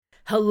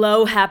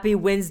Hello, happy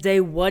Wednesday.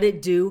 What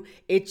it do?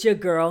 It's your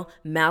girl,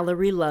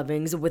 Mallory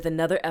Lovings, with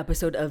another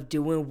episode of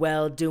Doing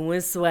Well, Doing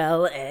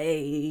Swell.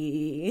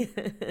 Hey.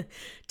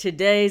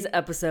 Today's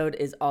episode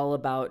is all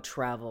about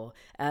travel.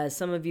 As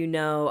some of you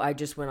know, I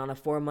just went on a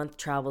 4-month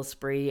travel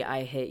spree.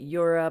 I hit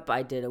Europe,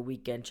 I did a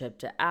weekend trip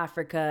to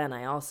Africa, and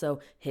I also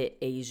hit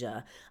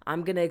Asia.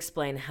 I'm going to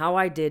explain how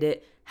I did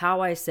it, how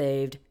I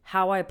saved,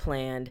 how I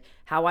planned,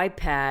 how I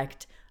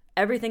packed.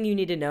 Everything you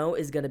need to know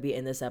is going to be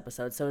in this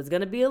episode. So it's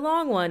going to be a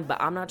long one,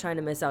 but I'm not trying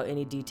to miss out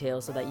any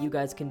details so that you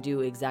guys can do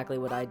exactly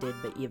what I did,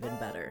 but even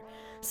better.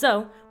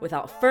 So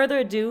without further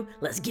ado,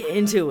 let's get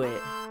into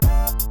it.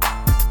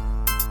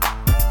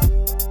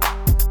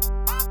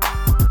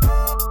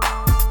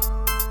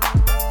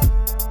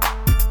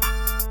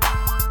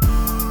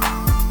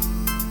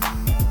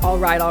 All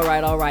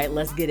right.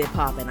 Let's get it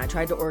poppin'. I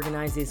tried to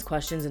organize these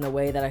questions in a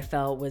way that I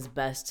felt was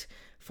best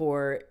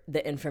for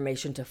the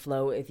information to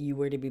flow if you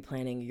were to be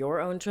planning your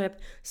own trip.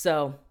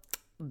 So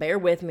bear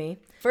with me.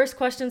 First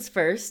questions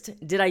first.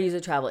 Did I use a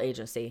travel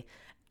agency?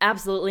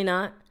 Absolutely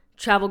not.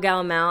 Travel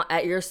Gal Mal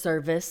at your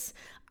service.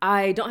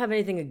 I don't have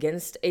anything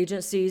against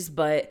agencies,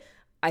 but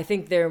I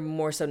think they're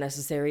more so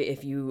necessary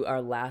if you are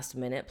last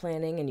minute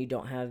planning and you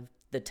don't have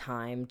the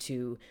time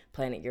to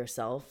plan it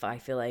yourself. I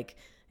feel like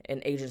an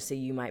agency,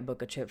 you might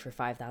book a trip for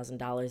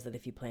 $5,000 that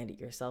if you planned it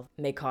yourself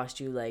may cost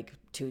you like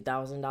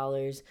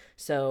 $2,000.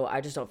 So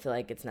I just don't feel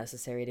like it's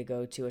necessary to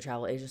go to a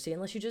travel agency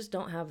unless you just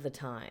don't have the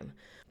time.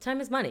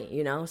 Time is money,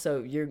 you know?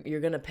 So you're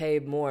going to pay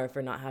more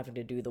for not having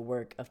to do the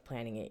work of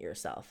planning it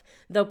yourself.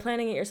 Though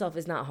planning it yourself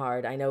is not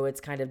hard. I know it's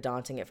kind of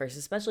daunting at first,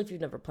 especially if you've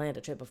never planned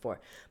a trip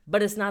before,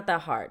 but it's not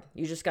that hard.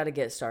 You just got to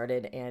get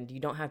started and you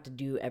don't have to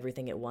do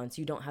everything at once.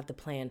 You don't have to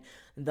plan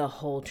the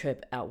whole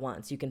trip at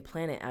once. You can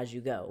plan it as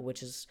you go,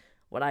 which is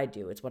what I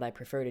do. It's what I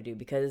prefer to do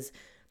because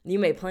you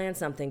may plan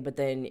something, but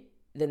then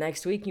the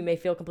next week you may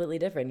feel completely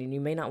different and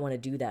you may not want to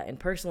do that. And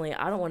personally,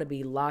 I don't want to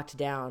be locked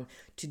down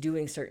to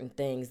doing certain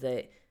things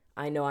that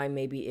I know I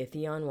may be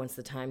iffy on once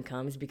the time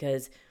comes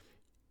because,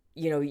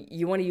 you know,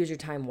 you want to use your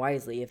time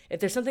wisely. If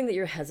there's something that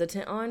you're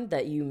hesitant on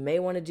that you may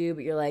want to do,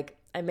 but you're like,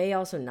 I may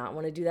also not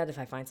want to do that if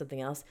I find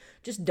something else,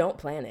 just don't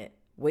plan it.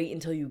 Wait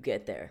until you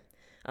get there.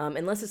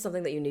 Unless it's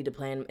something that you need to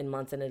plan in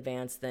months in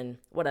advance, then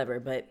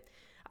whatever. But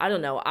I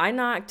don't know. I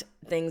knocked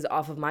things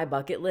off of my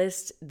bucket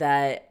list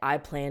that I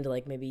planned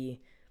like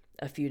maybe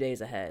a few days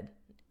ahead,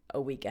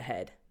 a week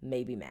ahead,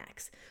 maybe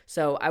max.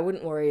 So I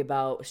wouldn't worry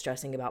about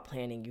stressing about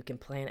planning. You can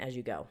plan as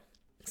you go.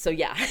 So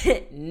yeah,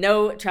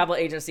 no travel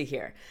agency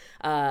here.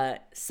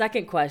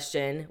 Second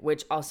question,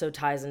 which also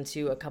ties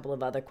into a couple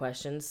of other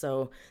questions.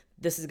 So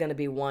this is going to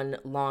be one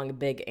long,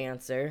 big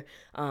answer,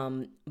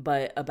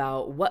 but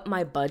about what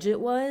my budget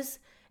was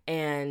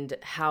and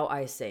how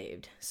I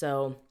saved.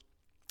 So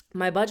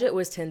my budget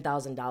was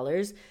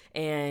 $10,000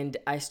 and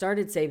I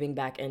started saving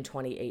back in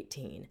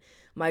 2018.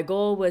 My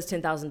goal was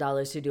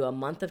 $10,000 to do a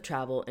month of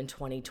travel in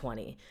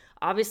 2020.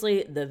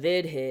 Obviously, the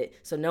vid hit,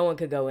 so no one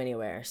could go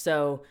anywhere.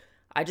 So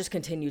I just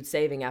continued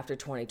saving after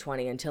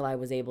 2020 until I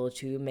was able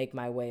to make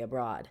my way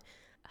abroad.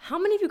 How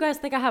many of you guys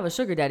think I have a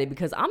sugar daddy?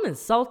 Because I'm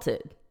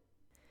insulted.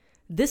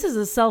 This is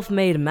a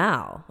self-made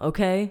Mal,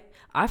 okay?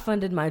 I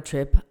funded my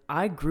trip.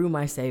 I grew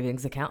my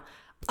savings account.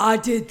 I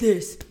did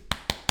this.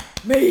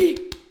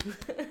 Me.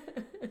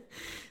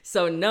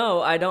 So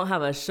no, I don't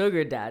have a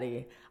sugar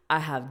daddy. I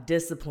have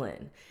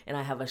discipline and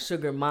I have a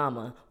sugar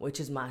mama, which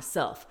is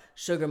myself,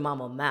 Sugar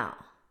Mama Mal.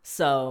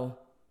 So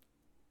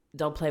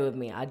don't play with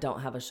me. I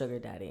don't have a sugar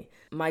daddy.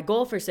 My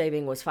goal for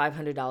saving was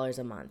 $500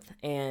 a month.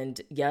 And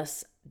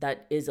yes,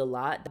 that is a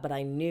lot, but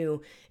I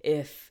knew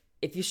if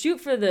you shoot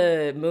for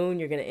the moon,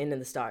 you're going to end in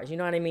the stars. You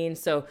know what I mean?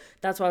 So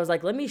that's why I was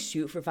like, let me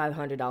shoot for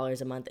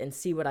 $500 a month and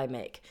see what I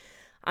make.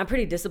 I'm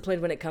pretty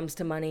disciplined when it comes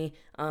to money.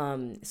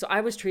 So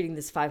I was treating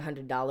this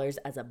 $500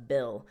 as a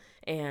bill,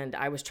 and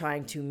I was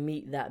trying to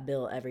meet that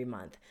bill every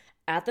month.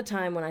 At the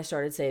time when I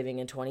started saving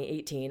in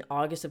 2018,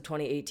 August of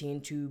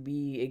 2018, to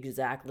be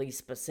exactly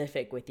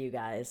specific with you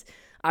guys,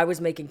 I was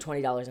making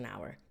 $20 an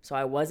hour. So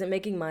I wasn't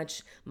making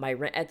much. My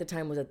rent at the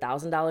time was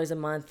 $1,000 a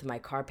month. My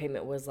car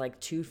payment was like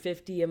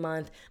 $250 a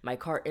month. My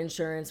car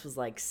insurance was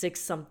like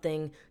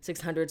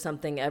 $600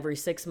 something every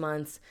 6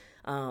 months.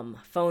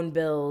 Phone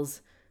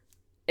bills,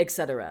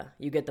 etc.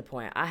 You get the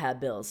point. I have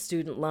bills,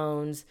 student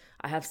loans,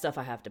 I have stuff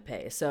I have to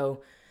pay.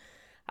 So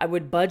I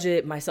would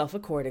budget myself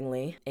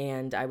accordingly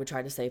and I would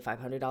try to save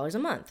 $500 a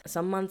month.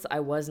 Some months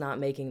I was not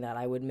making that.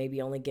 I would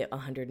maybe only get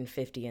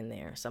 $150 in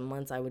there. Some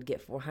months I would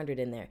get $400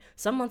 in there.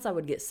 Some months I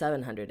would get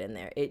 $700 in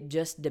there. It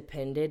just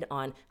depended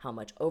on how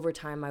much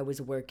overtime I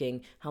was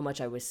working, how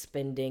much I was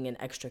spending in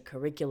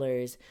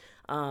extracurriculars.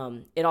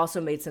 It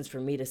also made sense for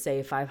me to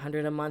save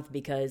 $500 a month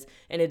because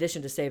in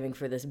addition to saving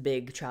for this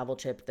big travel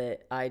trip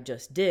that I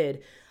just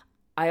did,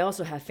 I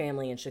also have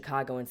family in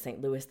Chicago and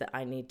St. Louis that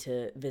I need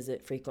to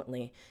visit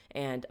frequently,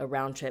 and a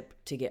round trip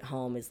to get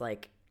home is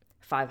like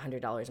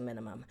 $500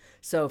 minimum.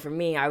 So for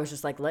me, I was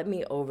just like, let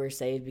me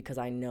oversave because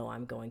I know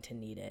I'm going to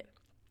need it.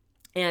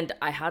 And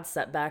I had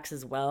setbacks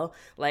as well.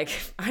 Like,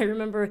 I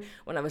remember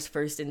when I was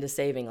first into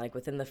saving, like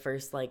within the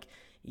first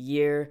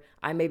year,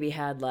 I maybe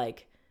had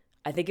like,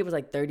 I think it was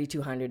like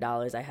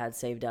 $3,200 I had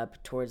saved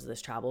up towards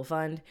this travel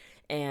fund.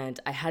 And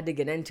I had to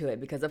get into it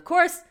because, of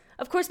course,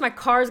 my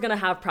car is going to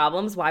have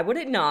problems. Why would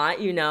it not?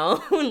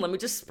 Let me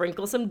just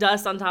sprinkle some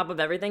dust on top of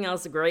everything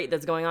else great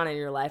that's going on in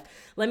your life.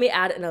 Let me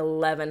add an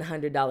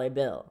 $1,100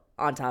 bill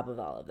on top of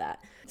all of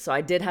that. So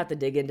I did have to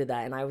dig into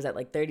that, and I was at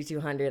like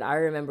 3,200. I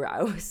remember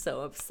I was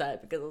so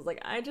upset because I was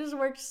like, I just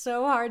worked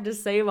so hard to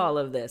save all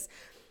of this.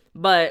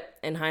 But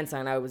in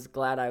hindsight, I was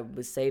glad I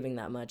was saving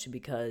that much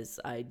because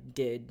I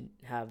did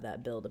have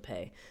that bill to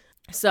pay.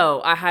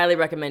 So I highly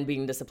recommend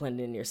being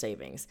disciplined in your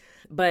savings.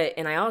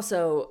 And I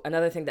also,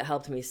 another thing that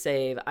helped me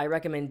save, I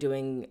recommend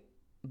doing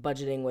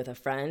budgeting with a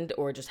friend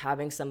or just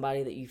having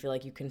somebody that you feel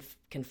like you can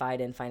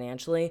confide in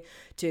financially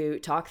to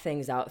talk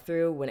things out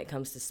through when it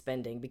comes to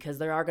spending, because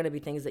there are going to be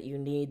things that you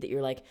need that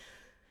you're like,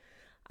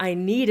 I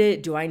need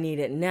it. Do I need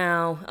it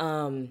now?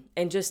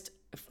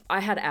 I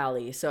had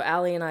Allie. So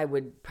Allie and I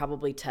would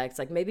probably text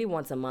like maybe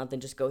once a month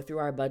and just go through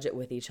our budget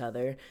with each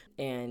other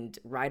and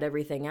write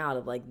everything out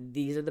of like,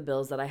 these are the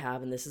bills that I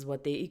have and this is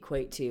what they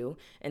equate to.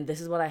 And this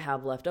is what I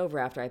have left over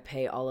after I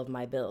pay all of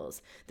my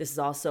bills. This is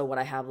also what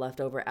I have left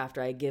over after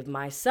I give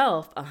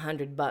myself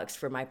 $100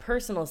 for my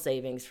personal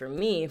savings, for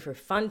me, for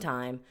fun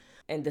time.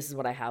 And this is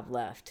what I have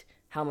left.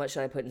 How much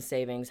should I put in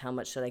savings? How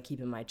much should I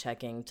keep in my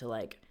checking to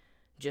like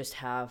just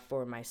have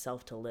for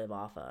myself to live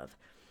off of?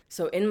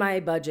 So in my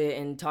budget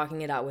and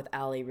talking it out with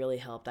Allie really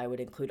helped. I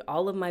would include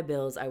all of my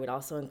bills. I would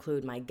also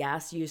include my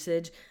gas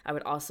usage. I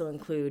would also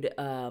include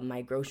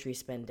my grocery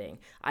spending.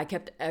 I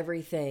kept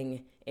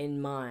everything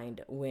in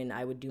mind when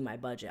I would do my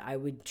budget. I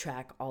would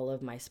track all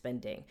of my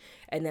spending.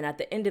 And then at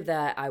the end of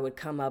that, I would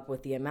come up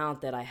with the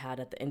amount that I had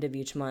at the end of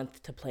each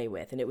month to play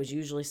with. And it was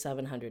usually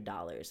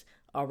 $700,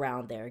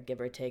 around there, give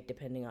or take,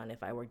 depending on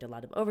if I worked a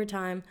lot of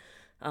overtime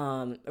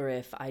or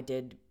if I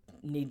did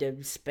need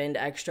to spend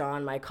extra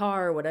on my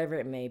car or whatever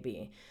it may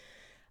be.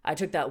 I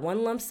took that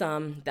one lump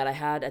sum that I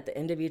had at the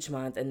end of each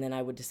month, and then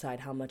I would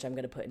decide how much I'm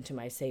going to put into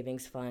my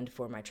savings fund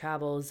for my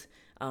travels,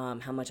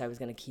 how much I was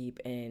going to keep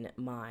in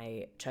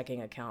my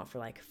checking account for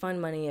like fun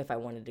money if I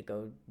wanted to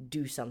go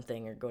do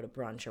something or go to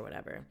brunch or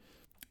whatever.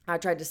 I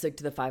tried to stick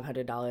to the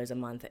 $500 a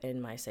month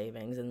in my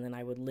savings, and then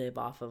I would live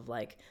off of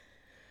like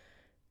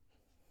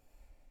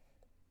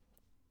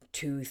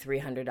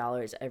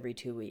 $200-$300 every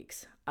 2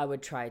 weeks. I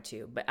would try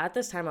to, but at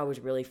this time I was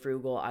really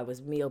frugal. I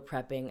was meal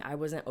prepping. I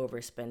wasn't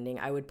overspending.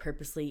 I would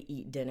purposely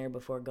eat dinner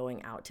before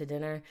going out to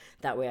dinner.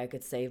 That way I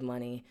could save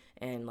money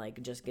and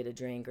like just get a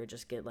drink or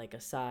just get like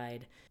a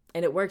side.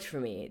 And it worked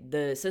for me.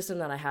 The system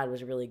that I had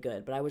was really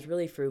good, but I was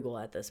really frugal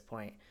at this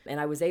point. And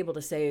I was able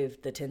to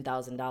save the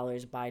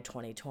 $10,000 by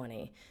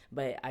 2020,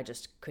 but I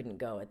just couldn't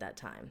go at that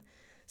time.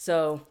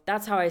 So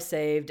that's how I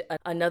saved.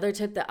 Another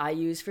tip that I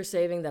use for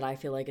saving that I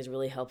feel like is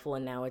really helpful,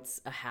 and now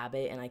it's a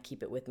habit and I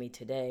keep it with me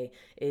today,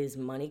 is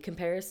money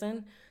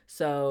comparison.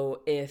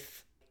 So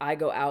if I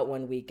go out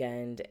one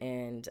weekend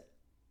and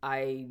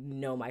I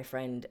know my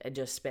friend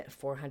just spent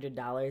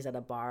 $400 at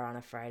a bar on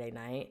a Friday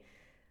night,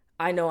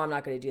 I know I'm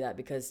not going to do that,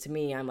 because to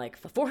me, I'm like,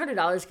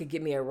 $400 could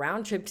get me a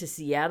round trip to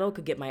Seattle,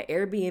 could get my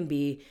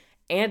Airbnb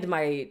and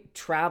my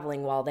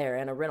traveling while there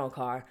and a rental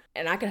car,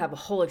 and I could have a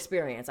whole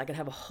experience. I could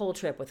have a whole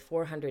trip with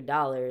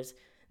 $400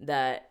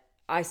 that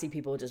I see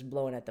people just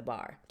blowing at the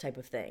bar type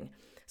of thing.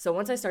 So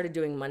once I started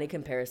doing money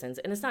comparisons,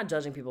 and it's not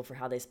judging people for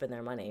how they spend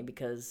their money,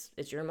 because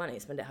it's your money,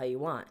 spend it how you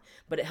want,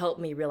 but it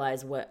helped me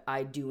realize what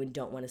I do and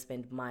don't want to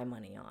spend my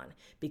money on,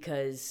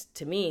 because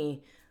to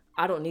me,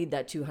 I don't need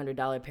that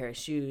 $200 pair of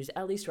shoes,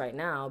 at least right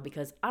now,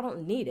 because I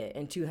don't need it,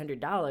 and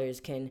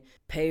 $200 can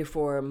pay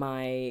for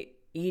my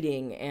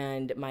eating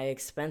and my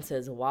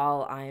expenses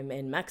while I'm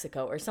in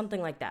Mexico or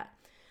something like that.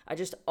 I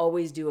just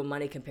always do a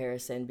money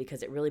comparison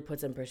because it really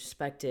puts in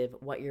perspective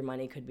what your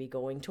money could be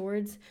going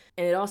towards.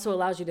 And it also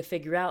allows you to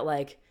figure out,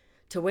 like,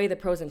 to weigh the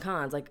pros and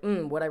cons. Like,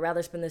 would I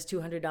rather spend this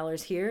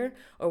 $200 here,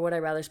 or would I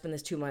rather spend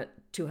this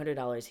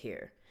 $200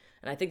 here?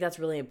 And I think that's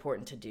really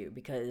important to do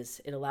because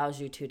it allows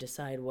you to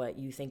decide what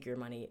you think your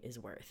money is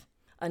worth.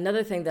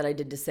 Another thing that I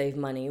did to save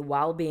money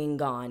while being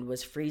gone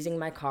was freezing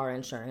my car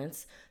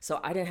insurance. So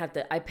I didn't have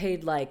to, I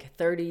paid like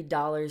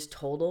 $30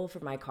 total for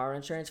my car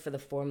insurance for the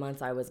 4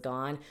 months I was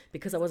gone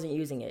because I wasn't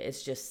using it.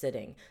 It's just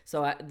sitting.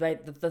 So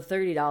the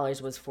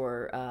 $30 was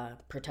for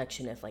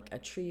protection if like a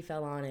tree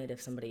fell on it,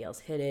 if somebody else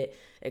hit it,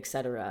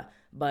 etc.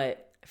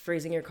 But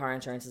freezing your car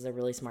insurance is a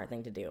really smart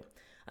thing to do.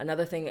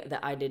 Another thing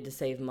that I did to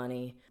save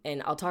money,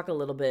 and I'll talk a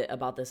little bit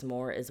about this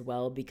more as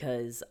well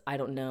because I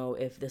don't know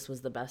if this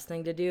was the best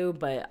thing to do,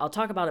 but I'll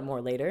talk about it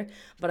more later.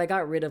 But I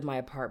got rid of my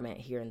apartment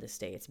here in the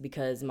States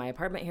because my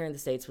apartment here in the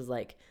States was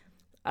like,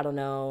 I don't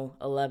know,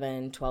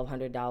 $1,100,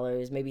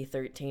 $1,200, maybe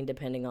 $13,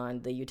 depending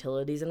on the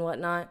utilities and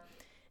whatnot.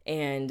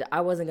 And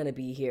I wasn't going to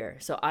be here.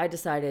 So I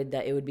decided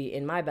that it would be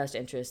in my best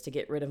interest to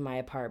get rid of my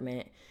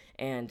apartment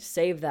and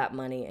save that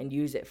money and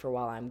use it for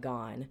while I'm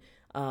gone.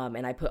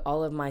 And I put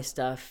all of my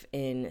stuff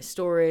in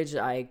storage.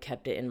 I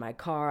kept it in my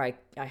car.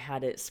 I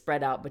had it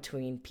spread out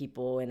between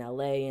people in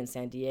LA and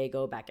San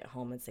Diego, back at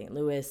home in St.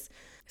 Louis.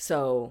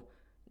 So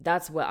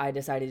that's what I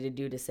decided to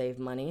do to save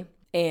money.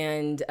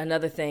 And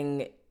another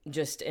thing,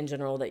 just in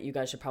general, that you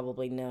guys should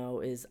probably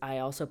know is I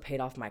also paid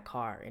off my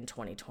car in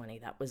 2020.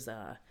 That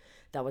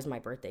was my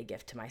birthday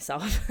gift to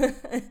myself.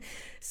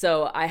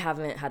 So I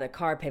haven't had a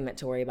car payment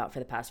to worry about for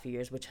the past few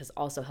years, which has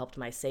also helped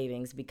my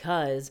savings,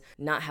 because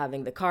not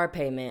having the car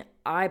payment,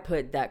 I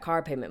put that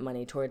car payment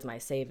money towards my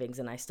savings,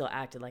 and I still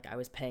acted like I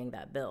was paying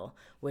that bill,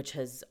 which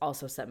has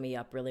also set me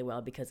up really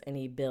well, because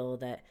any bill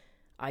that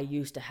I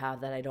used to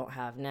have that I don't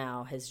have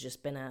now has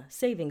just been a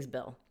savings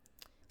bill.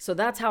 So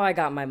that's how I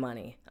got my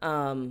money.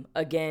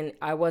 Again,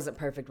 I wasn't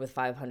perfect with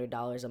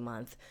 $500 a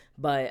month,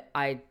 but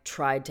I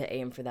tried to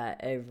aim for that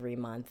every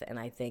month. And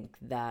I think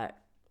that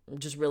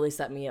just really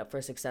set me up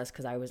for success,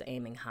 because I was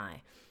aiming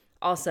high.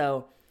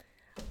 Also,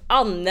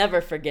 I'll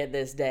never forget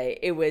this day.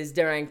 It was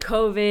during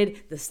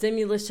COVID. The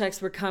stimulus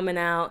checks were coming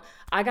out.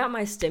 I got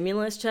my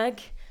stimulus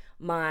check,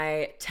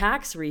 my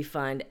tax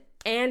refund,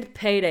 and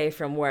payday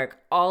from work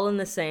all in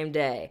the same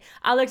day.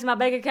 I looked at my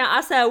bank account.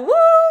 I said,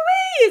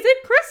 woo-wee, is it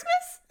Christmas?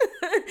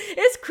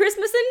 It's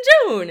Christmas in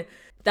June.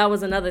 That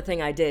was another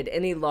thing I did.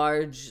 Any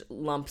large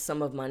lump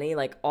sum of money,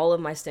 like all of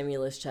my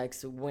stimulus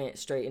checks went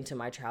straight into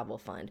my travel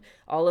fund.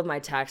 All of my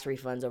tax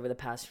refunds over the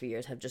past few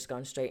years have just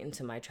gone straight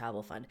into my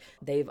travel fund.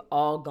 They've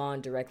all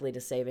gone directly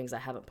to savings. I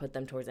haven't put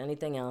them towards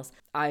anything else.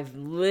 I've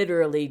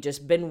literally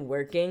just been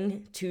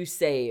working to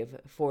save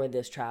for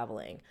this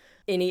traveling.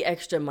 Any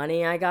extra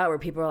money I got where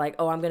people are like,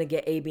 oh, I'm going to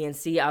get A, B, and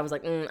C, I was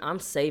like, I'm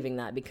saving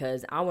that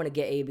because I want to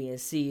get A, B,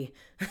 and C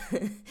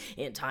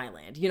in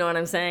Thailand. You know what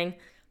I'm saying?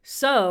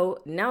 So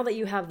now that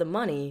you have the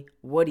money,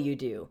 what do you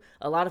do?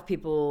 A lot of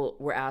people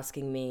were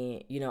asking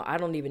me, I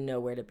don't even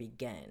know where to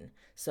begin.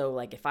 So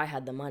like if I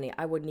had the money,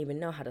 I wouldn't even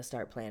know how to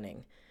start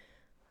planning.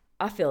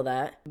 I feel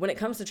that. When it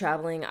comes to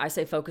traveling, I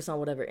say focus on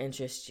whatever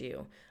interests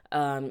you.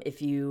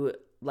 If you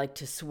like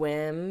to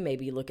swim,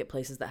 maybe look at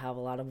places that have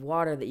a lot of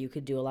water that you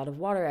could do a lot of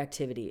water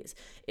activities.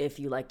 If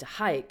you like to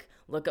hike,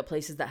 look at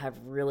places that have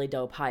really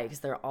dope hikes.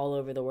 They're all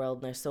over the world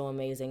and they're so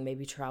amazing.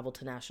 Maybe travel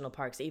to national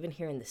parks, even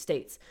here in the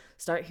States.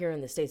 Start here in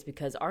the States,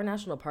 because our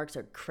national parks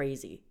are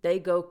crazy. They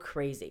go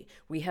crazy.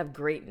 We have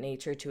great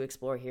nature to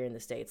explore here in the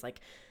States. Like,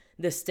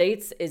 the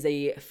States is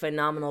a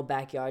phenomenal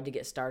backyard to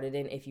get started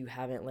in. If you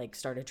haven't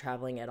started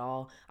traveling at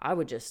all, I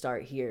would just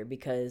start here,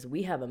 because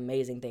we have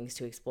amazing things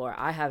to explore.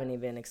 I haven't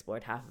even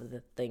explored half of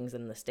the things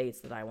in the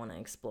States that I want to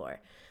explore.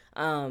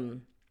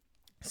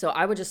 So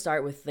I would just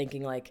start with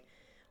thinking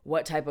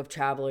what type of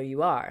traveler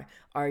you are.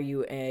 Are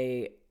you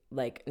a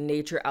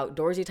nature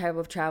outdoorsy type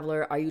of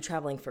traveler? Are you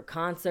traveling for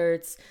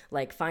concerts?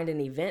 Find an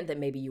event that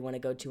maybe you want to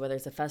go to, whether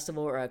it's a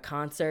festival or a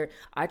concert.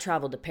 I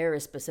traveled to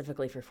Paris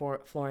specifically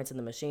for Florence and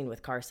the Machine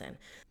with Carson.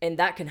 And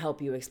that can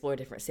help you explore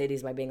different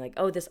cities by being like,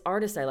 oh, this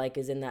artist I like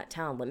is in that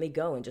town. Let me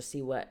go and just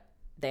see what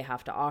they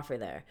have to offer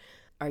there.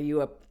 Are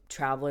you a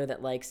traveler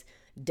that likes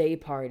day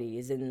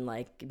parties and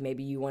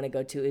maybe you want to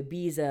go to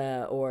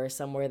Ibiza or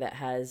somewhere that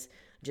has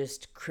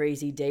just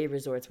crazy day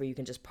resorts where you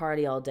can just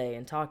party all day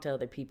and talk to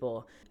other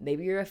people?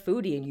 Maybe you're a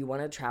foodie and you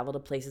want to travel to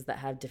places that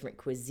have different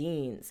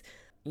cuisines.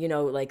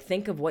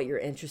 Think of what you're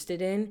interested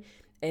in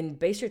and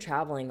base your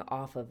traveling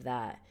off of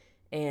that.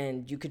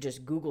 And you could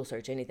just Google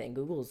search anything.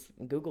 Google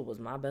was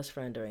my best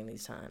friend during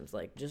these times.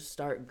 Just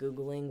start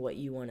Googling what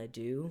you want to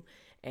do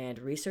and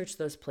research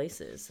those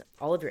places.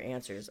 All of your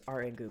answers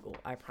are in Google.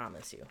 I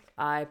promise you.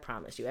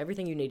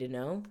 Everything you need to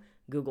know,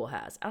 Google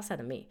has, outside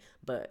of me.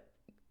 But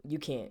you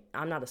can't.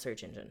 I'm not a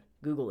search engine.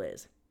 Google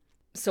is.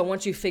 So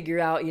once you figure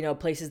out,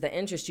 places that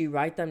interest you,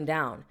 write them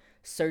down.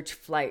 Search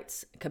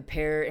flights.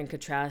 Compare and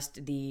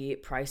contrast the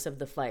price of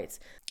the flights.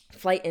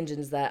 Flight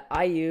engines that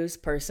I use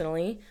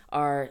personally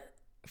are,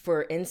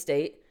 for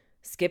in-state,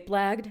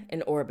 Skiplagged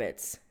and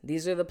Orbitz.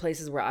 These are the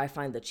places where I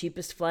find the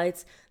cheapest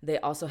flights. They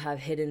also have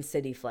Hidden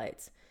City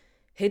flights.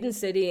 Hidden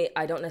City,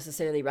 I don't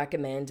necessarily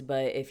recommend,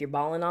 but if you're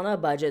balling on a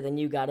budget, then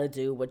you gotta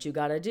do what you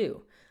gotta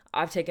do.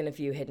 I've taken a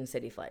few Hidden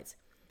City flights.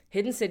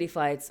 Hidden City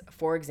flights,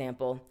 for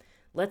example,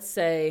 let's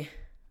say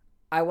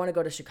I want to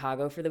go to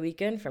Chicago for the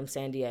weekend from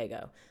San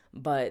Diego,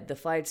 but the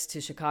flights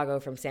to Chicago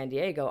from San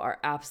Diego are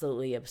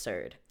absolutely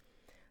absurd.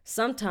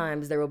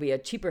 Sometimes there will be a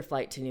cheaper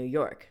flight to New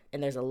York,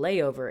 and there's a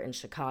layover in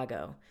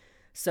Chicago.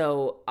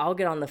 So I'll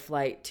get on the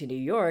flight to New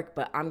York,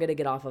 but I'm going to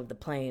get off of the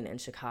plane in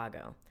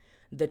Chicago.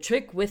 The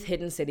trick with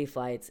Hidden City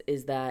flights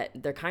is that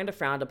they're kind of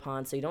frowned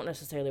upon, so you don't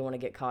necessarily want to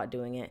get caught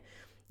doing it.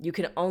 You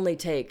can only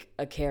take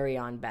a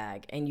carry-on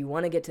bag, and you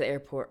want to get to the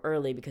airport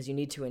early because you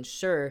need to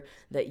ensure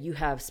that you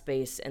have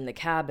space in the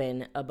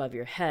cabin above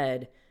your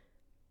head,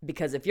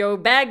 because if your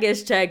bag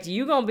gets checked,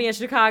 you're going to be in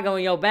Chicago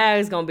and your bag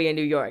is going to be in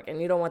New York,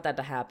 and you don't want that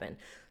to happen.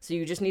 So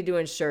you just need to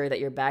ensure that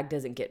your bag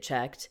doesn't get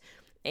checked,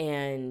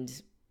 and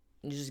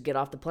you just get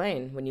off the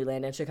plane when you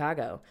land in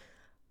Chicago.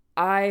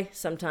 I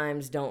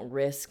sometimes don't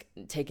risk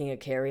taking a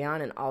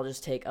carry-on, and I'll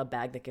just take a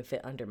bag that can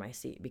fit under my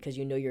seat because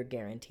you're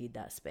guaranteed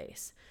that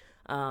space.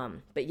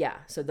 But yeah,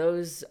 so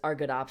those are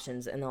good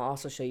options, and they'll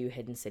also show you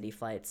Hidden City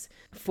flights.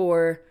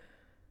 For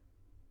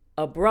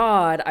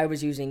Abroad, I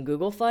was using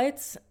Google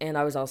Flights and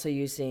I was also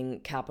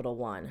using Capital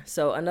One.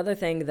 So another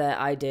thing that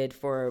I did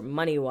for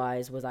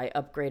money-wise was I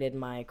upgraded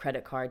my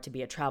credit card to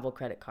be a travel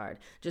credit card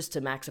just to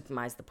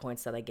maximize the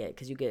points that I get,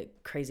 because you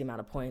get crazy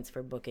amount of points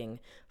for booking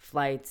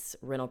flights,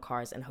 rental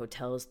cars, and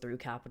hotels through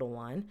Capital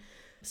One.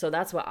 So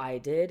that's what I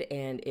did,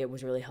 and it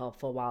was really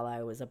helpful while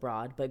I was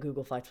abroad. But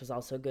Google Flights was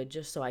also good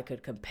just so I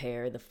could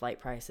compare the flight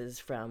prices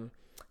from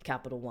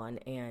Capital One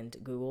and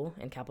Google.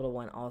 And Capital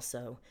One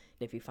also,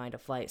 if you find a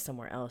flight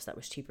somewhere else that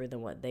was cheaper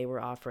than what they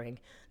were offering,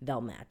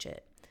 they'll match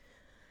it.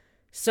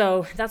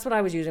 So that's what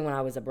I was using when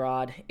I was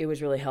abroad. It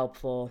was really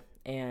helpful,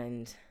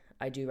 and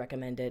I do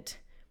recommend it.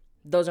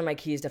 Those are my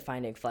keys to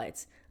finding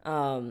flights.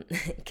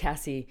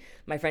 Cassie,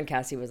 my friend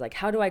Cassie, was like,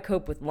 how do I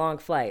cope with long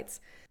flights?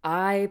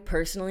 I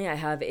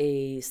have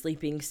a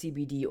sleeping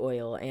CBD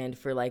oil, and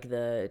for like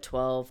the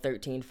 12,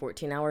 13,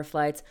 14-hour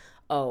flights,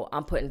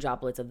 I'm putting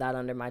droplets of that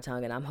under my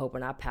tongue, and I'm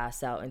hoping I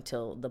pass out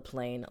until the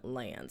plane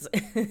lands,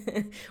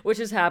 which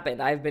has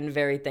happened. I've been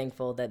very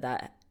thankful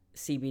that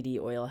CBD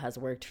oil has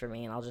worked for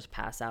me, and I'll just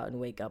pass out and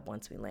wake up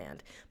once we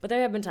land. But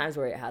there have been times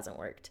where it hasn't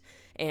worked,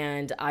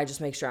 and I just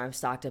make sure I'm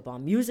stocked up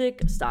on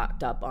music,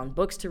 stocked up on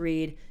books to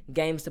read,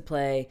 games to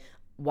play.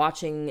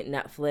 Watching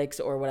Netflix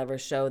or whatever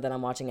show that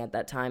I'm watching at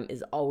that time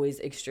is always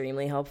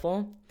extremely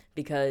helpful,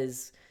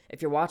 because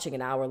if you're watching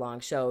an hour-long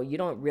show, you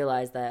don't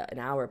realize that an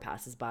hour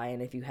passes by,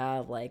 and if you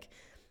have like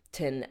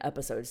 10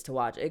 episodes to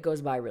watch, it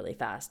goes by really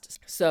fast.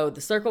 So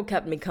The Circle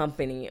kept me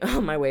company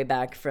on my way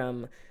back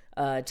from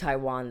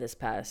Taiwan this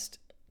past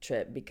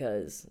trip,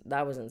 because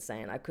that was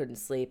insane. I couldn't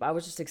sleep. I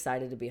was just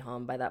excited to be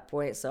home by that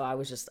point, so I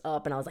was just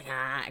up and I was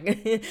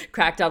like,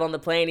 cracked out on the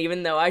plane.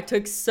 Even though I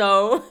took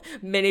so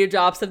many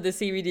drops of the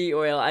CBD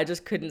oil, I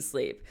just couldn't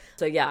sleep.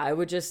 So yeah, I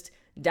would just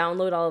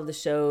download all of the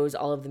shows,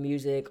 all of the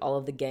music, all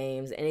of the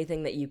games,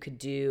 anything that you could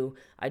do.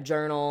 I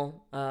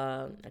journal,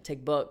 I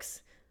take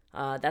books.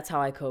 That's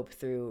how I cope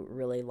through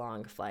really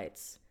long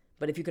flights.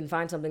 But if you can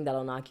find something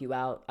that'll knock you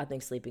out, I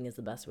think sleeping is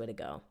the best way to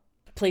go.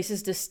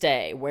 Places to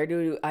stay. Where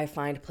do I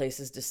find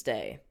places to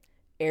stay?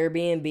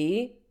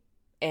 Airbnb.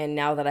 And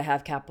now that I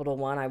have Capital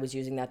One, I was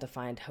using that to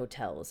find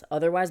hotels.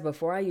 Otherwise,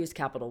 before I used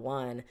Capital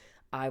One,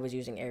 I was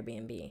using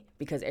Airbnb,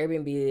 because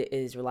Airbnb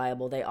is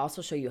reliable. They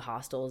also show you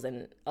hostels,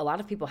 and a lot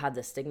of people have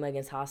this stigma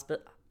against hostels.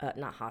 But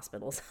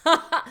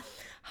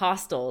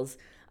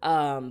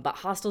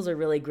hostels are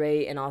really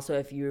great. And also,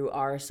 if you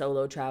are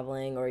solo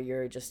traveling or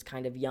you're just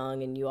kind of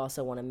young and you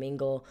also want to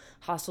mingle,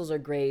 hostels are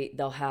great.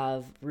 They'll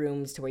have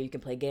rooms to where you can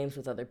play games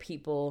with other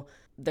people.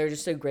 They're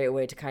just a great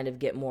way to kind of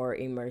get more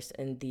immersed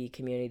in the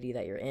community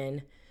that you're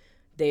in.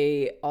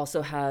 They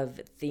also have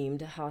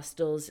themed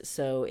hostels.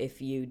 So if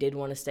you did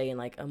want to stay in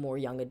like a more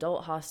young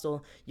adult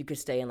hostel, you could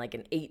stay in like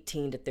an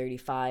 18 to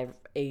 35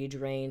 age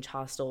range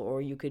hostel,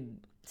 or you could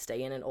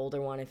stay in an older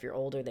one. If you're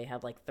older, they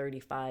have like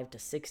 35 to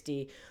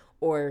 60,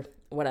 or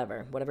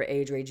whatever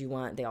age range you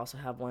want. They also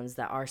have ones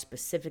that are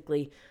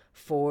specifically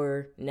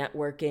for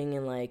networking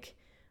and like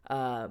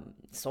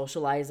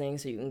socializing.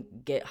 So you can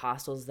get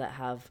hostels that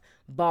have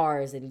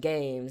bars and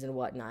games and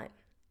whatnot.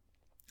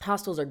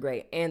 Hostels are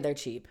great, and they're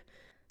cheap.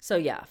 So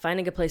yeah,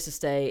 finding a place to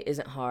stay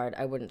isn't hard.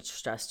 I wouldn't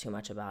stress too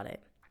much about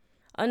it.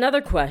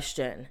 Another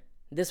question.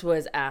 This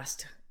was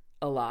asked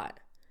a lot.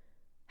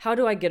 How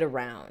do I get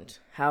around?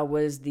 How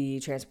was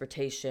the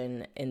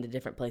transportation in the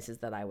different places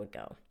that I would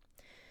go?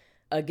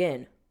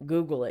 Again,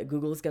 Google it.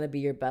 Google is going to be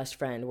your best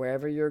friend.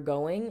 Wherever you're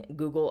going,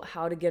 Google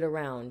how to get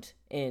around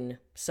in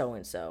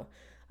so-and-so.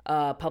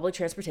 Public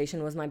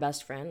transportation was my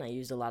best friend. I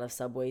used a lot of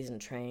subways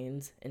and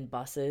trains and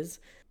buses.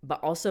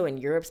 But also in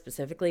Europe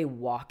specifically,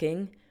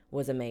 walking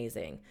was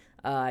amazing.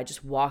 I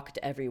just walked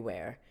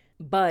everywhere.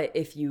 But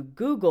if you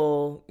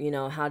Google,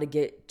 how to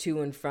get to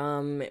and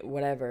from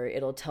whatever,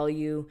 it'll tell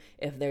you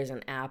if there's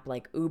an app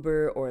like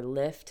Uber or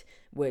Lyft,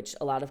 which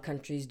a lot of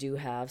countries do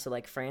have. So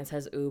like France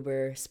has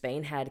Uber,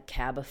 Spain had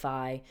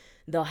Cabify.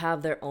 They'll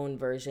have their own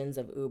versions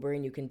of Uber,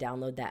 and you can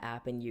download that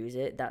app and use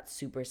it. That's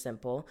super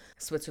simple.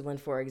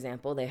 Switzerland, for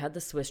example, they had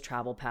the Swiss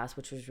Travel Pass,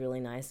 which was really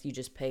nice. You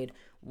just paid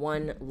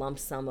one lump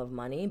sum of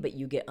money, but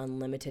you get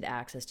unlimited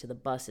access to the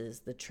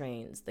buses, the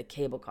trains, the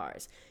cable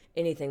cars,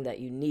 anything that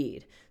you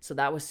need. So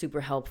that was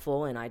super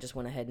helpful, and I just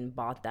went ahead and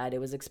bought that. It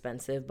was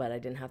expensive, but I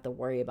didn't have to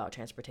worry about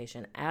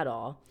transportation at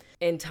all.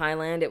 In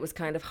Thailand, it was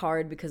kind of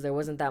hard because there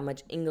wasn't that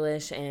much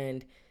English,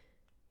 and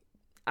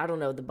I don't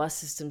know, the bus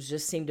systems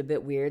just seemed a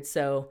bit weird.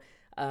 So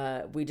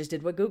we just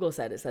did what Google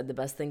said. It said the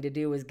best thing to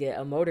do was get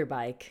a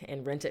motorbike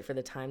and rent it for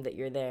the time that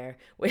you're there,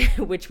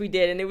 which we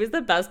did. And it was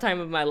the best time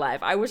of my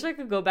life. I wish I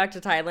could go back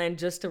to Thailand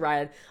just to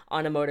ride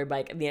on a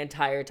motorbike the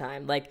entire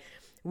time. Like,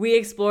 we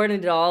explored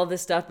and did all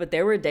this stuff, but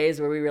there were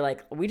days where we were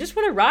like, we just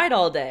want to ride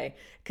all day,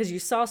 because you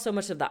saw so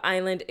much of the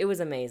island. It was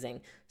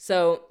amazing.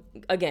 So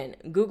again,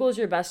 Google is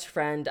your best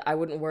friend. I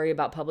wouldn't worry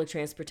about public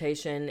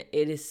transportation.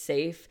 It is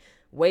safe,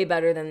 way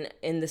better than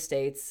in the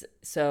States.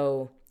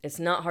 So it's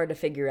not hard to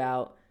figure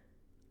out.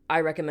 I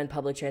recommend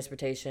public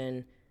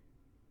transportation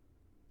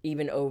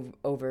even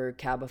over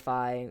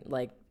Cabify.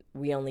 Like,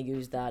 we only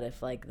used that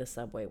if like the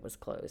subway was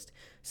closed.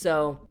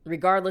 So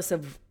regardless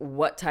of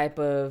what type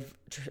of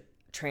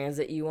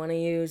transit you want to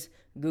use,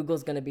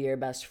 Google's going to be your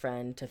best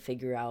friend to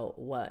figure out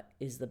what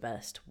is the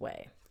best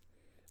way.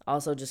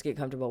 Also, just get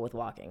comfortable with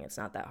walking. It's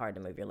not that hard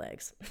to move your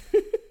legs.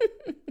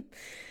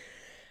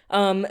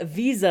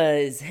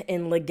 Visas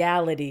and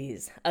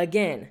legalities.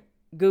 Again,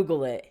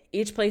 Google it.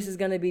 Each place is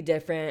going to be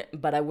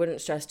different, but I wouldn't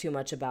stress too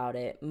much about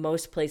it.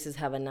 Most places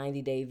have a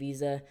 90-day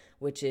visa,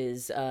 which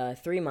is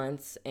 3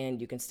 months,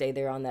 and you can stay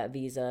there on that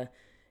visa.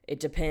 It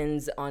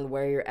depends on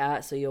where you're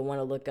at, so you'll want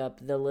to look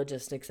up the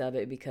logistics of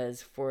it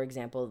because, for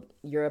example,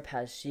 Europe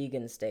has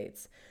Schengen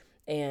states,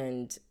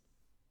 and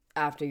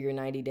after your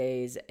 90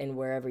 days and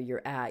wherever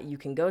you're at, you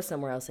can go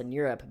somewhere else in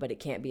Europe, but it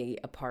can't be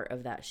a part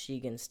of that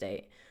Schengen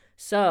state.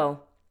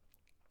 So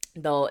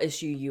they'll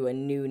issue you a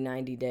new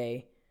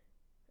 90-day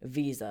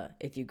visa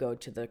if you go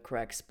to the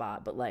correct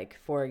spot. But like,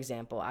 for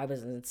example, I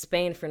was in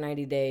Spain for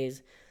 90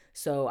 days,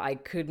 so I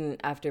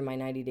couldn't, after my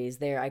 90 days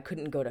there, I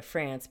couldn't go to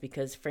France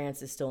because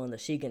France is still in the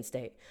Schengen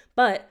state.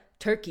 But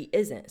Turkey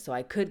isn't, so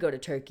I could go to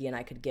Turkey and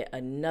I could get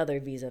another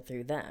visa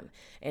through them.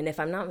 And if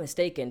I'm not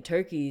mistaken,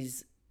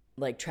 Turkey's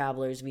like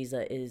traveler's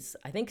visa is,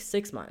 I think,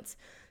 6 months.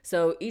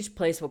 So each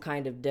place will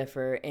kind of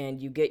differ, and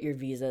you get your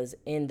visas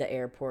in the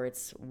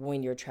airports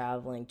when you're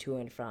traveling to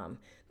and from.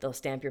 They'll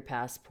stamp your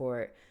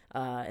passport,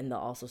 and they'll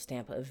also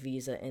stamp a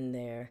visa in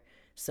there.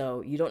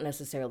 So you don't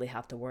necessarily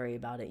have to worry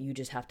about it. You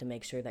just have to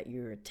make sure that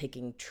you're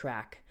taking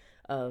track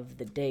of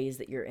the days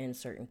that you're in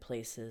certain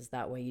places.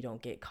 That way you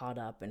don't get caught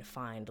up and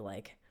fined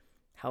like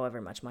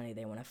however much money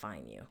they want to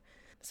fine you.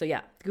 So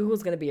yeah,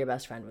 Google's going to be your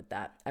best friend with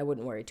that. I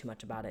wouldn't worry too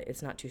much about it.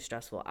 It's not too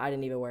stressful. I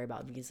didn't even worry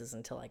about visas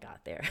until I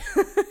got there.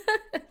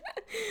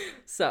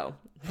 So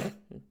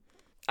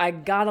I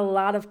got a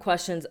lot of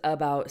questions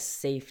about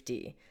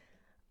safety.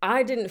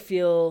 I didn't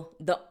feel,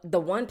 the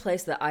one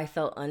place that I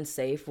felt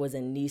unsafe was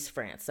in Nice,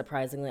 France.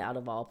 Surprisingly, out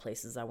of all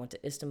places, I went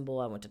to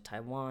Istanbul, I went to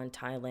Taiwan,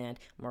 Thailand,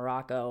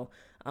 Morocco,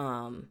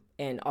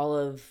 and all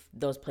of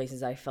those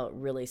places I felt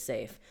really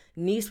safe.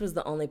 Nice was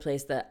the only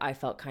place that I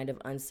felt kind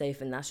of unsafe,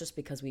 and that's just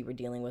because we were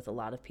dealing with a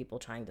lot of people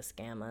trying to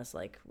scam us,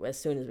 like as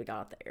soon as we got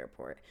off the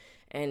airport.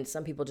 And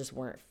some people just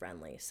weren't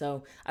friendly.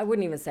 So I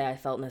wouldn't even say I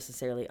felt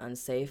necessarily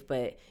unsafe,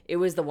 but it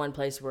was the one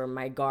place where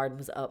my guard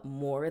was up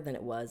more than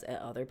it was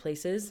at other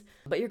places.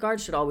 But your guard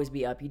should always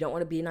be up. You don't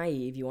want to be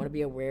naive. You want to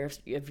be aware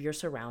of your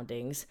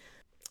surroundings.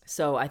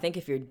 So I think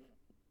if you're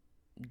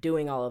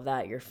doing all of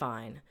that, you're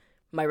fine.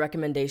 My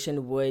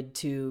recommendation would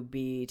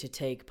be to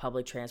take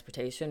public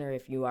transportation, or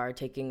if you are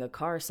taking a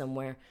car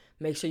somewhere,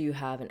 make sure you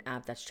have an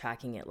app that's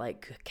tracking it,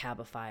 like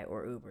Cabify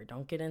or Uber.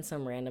 Don't get in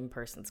some random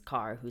person's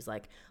car who's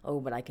like,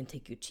 oh, but I can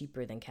take you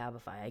cheaper than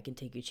Cabify. I can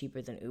take you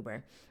cheaper than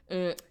Uber.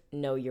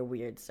 No, you're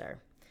weird, sir.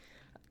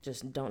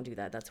 Just don't do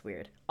that. That's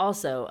weird.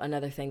 Also,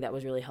 another thing that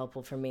was really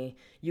helpful for me,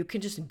 you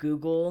can just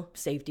Google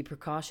safety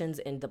precautions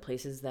in the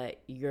places that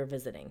you're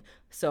visiting.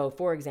 So,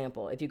 for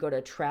example, if you go to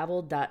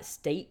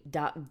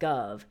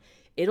travel.state.gov,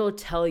 it'll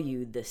tell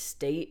you the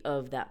state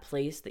of that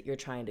place that you're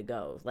trying to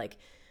go. Like,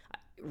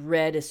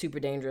 red is super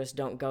dangerous.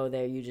 Don't go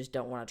there. You just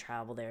don't want to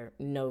travel there.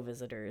 No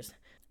visitors.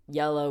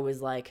 Yellow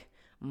is like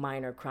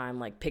minor crime,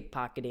 like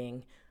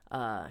pickpocketing,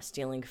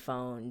 stealing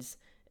phones,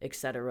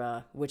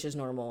 etc., which is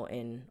normal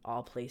in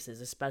all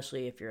places,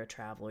 especially if you're a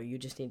traveler. You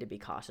just need to be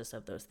cautious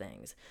of those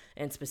things.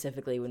 And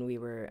specifically when we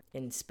were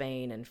in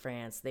Spain and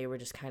France, they were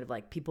just kind of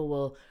like, people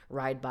will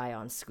ride by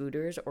on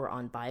scooters or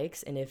on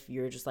bikes, and if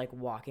you're just like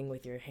walking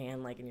with your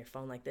hand like in your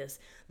phone like this,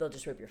 they'll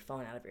just rip your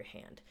phone out of your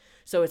hand.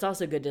 So it's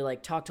also good to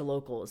like talk to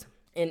locals.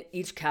 In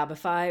each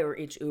Cabify or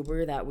each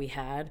Uber that we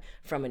had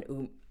from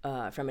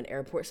an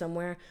airport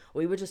somewhere,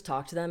 we would just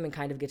talk to them and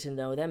kind of get to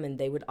know them, and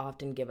they would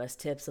often give us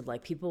tips of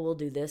like, people will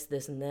do this,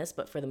 this, and this,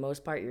 but for the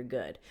most part, you're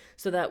good.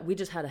 So that we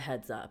just had a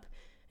heads up.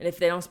 And if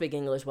they don't speak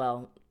English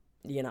well,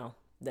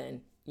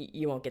 then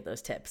you won't get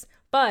those tips.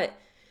 But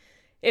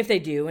if they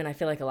do, and I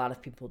feel like a lot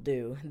of people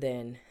do,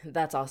 then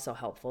that's also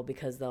helpful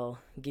because they'll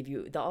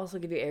also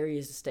give you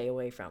areas to stay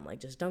away from.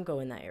 Like, just don't go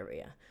in that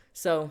area.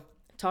 So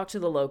talk to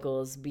the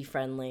locals, be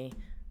friendly,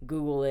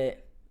 Google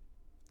it.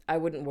 I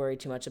wouldn't worry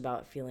too much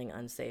about feeling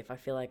unsafe. I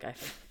feel like I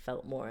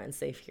felt more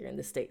unsafe here in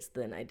the States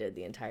than I did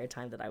the entire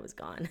time that I was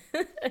gone.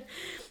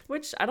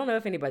 Which I don't know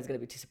if anybody's going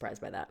to be too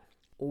surprised by that.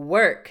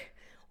 Work.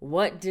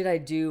 What did I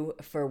do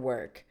for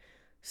work?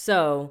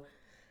 So,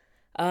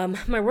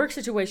 my work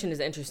situation is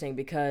interesting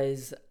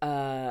because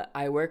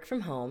I work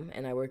from home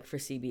and I work for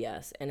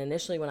CBS. And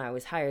initially when I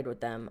was hired with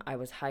them, I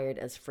was hired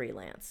as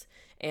freelance.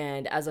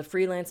 And as a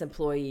freelance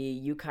employee,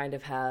 you kind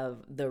of have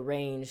the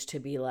range to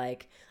be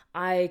like,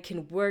 I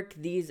can work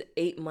these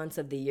 8 months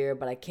of the year,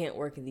 but I can't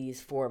work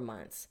these 4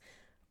 months.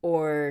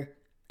 Or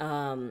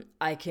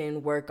I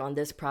can work on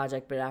this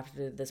project, but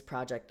after this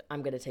project,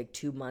 I'm going to take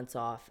 2 months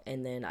off,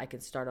 and then I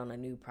can start on a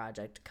new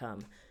project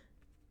come,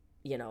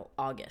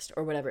 August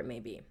or whatever it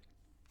may be.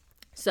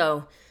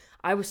 So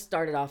I was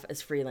started off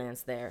as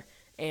freelance there,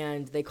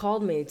 and they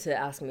called me to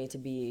ask me to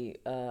be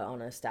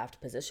on a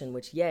staffed position,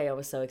 which, yay, I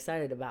was so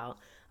excited about.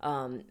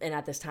 And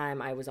at this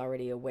time, I was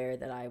already aware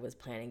that I was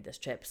planning this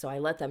trip. So I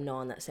let them know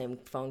on that same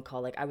phone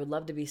call, like, I would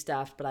love to be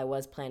staffed, but I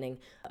was planning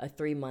a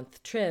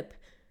 3-month trip,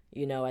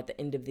 at the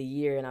end of the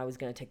year, and I was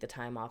going to take the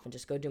time off and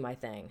just go do my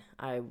thing.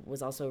 I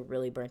was also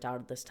really burnt out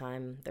at this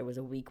time. There was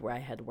a week where I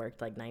had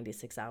worked like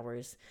 96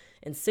 hours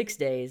in 6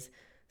 days.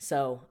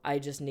 So I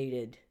just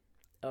needed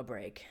a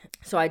break.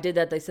 So I did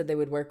that. They said they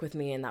would work with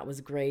me, and that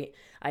was great.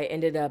 I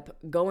ended up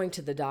going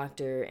to the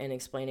doctor and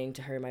explaining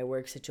to her my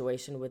work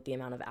situation with the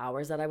amount of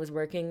hours that I was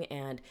working,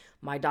 and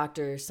my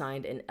doctor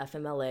signed an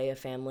FMLA, a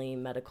family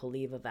medical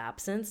leave of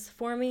absence,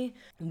 for me,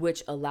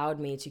 which allowed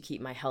me to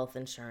keep my health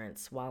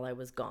insurance while I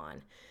was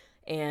gone.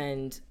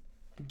 And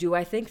do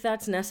I think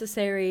that's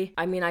necessary?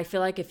 I mean, I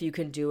feel like if you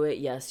can do it,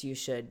 yes, you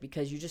should,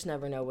 because you just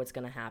never know what's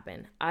going to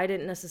happen. I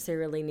didn't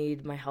necessarily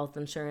need my health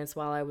insurance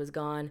while I was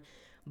gone,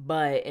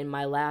 but in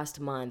my last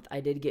month, I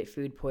did get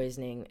food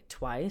poisoning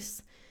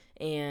twice.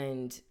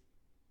 And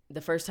the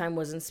first time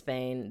was in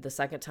Spain. The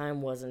second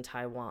time was in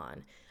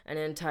Taiwan. And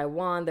in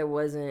Taiwan, there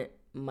wasn't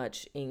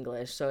much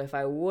English. So if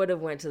I would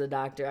have went to the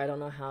doctor, I don't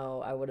know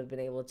how I would have been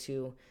able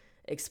to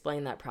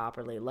explain that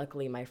properly.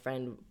 Luckily, my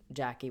friend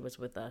Jackie was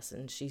with us,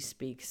 and she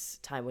speaks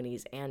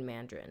Taiwanese and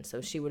Mandarin.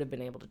 So she would have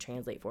been able to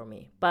translate for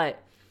me.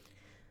 But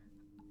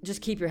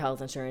just keep your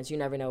health insurance. You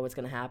never know what's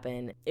going to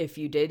happen. If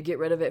you did get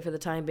rid of it for the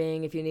time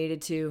being, if you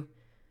needed to,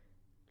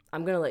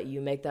 I'm going to let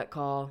you make that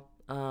call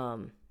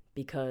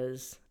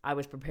because I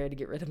was prepared to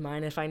get rid of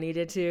mine if I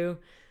needed to.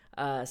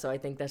 So I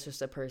think that's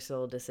just a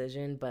personal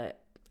decision,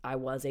 but I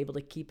was able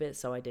to keep it,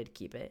 so I did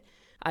keep it.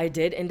 I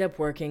did end up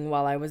working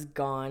while I was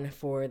gone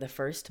for the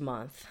first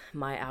month.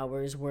 My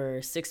hours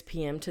were 6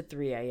 p.m. to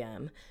 3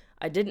 a.m.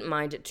 I didn't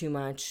mind it too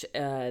much.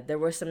 There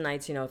were some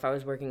nights, if I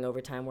was working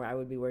overtime where I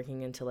would be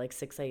working until like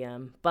 6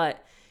 a.m.,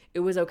 but it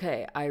was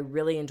okay. I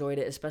really enjoyed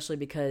it, especially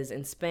because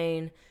in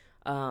Spain,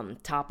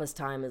 tapas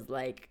time is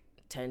like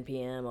 10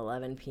 p.m.,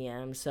 11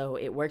 p.m., so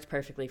it worked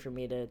perfectly for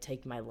me to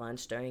take my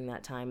lunch during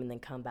that time and then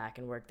come back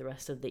and work the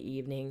rest of the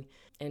evening.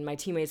 And my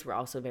teammates were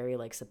also very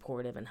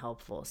supportive and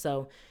helpful,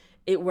 so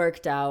it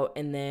worked out.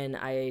 And then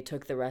I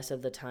took the rest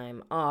of the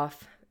time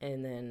off,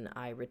 and then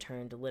I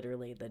returned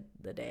literally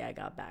the day I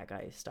got back.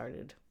 I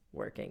started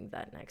working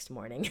that next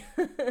morning,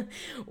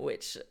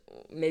 which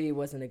maybe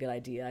wasn't a good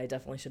idea. I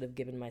definitely should have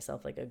given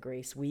myself a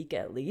grace week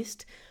at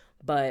least,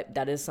 but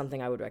that is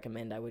something I would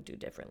recommend I would do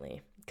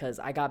differently, because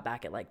I got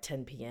back at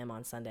 10 p.m.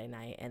 on Sunday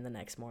night, and the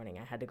next morning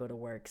I had to go to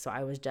work. So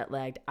I was jet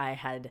lagged. I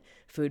had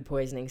food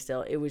poisoning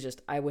still. It was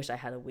just, I wish I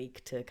had a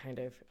week to kind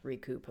of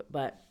recoup,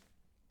 but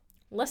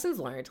lessons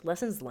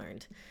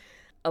learned.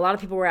 A lot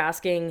of people were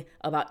asking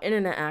about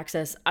internet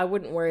access. I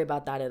wouldn't worry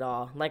about that at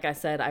all. Like I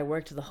said, I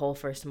worked the whole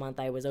first month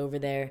I was over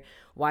there.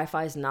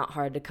 Wi-Fi is not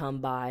hard to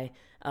come by.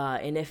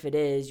 And if it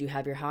is, you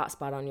have your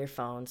hotspot on your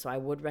phone. So I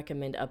would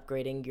recommend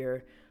upgrading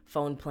your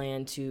phone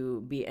plan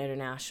to be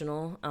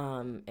international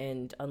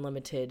and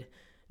unlimited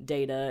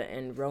data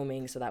and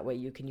roaming, so that way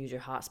you can use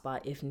your hotspot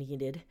if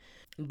needed.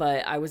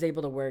 But I was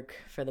able to work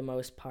for the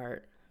most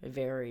part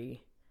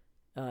very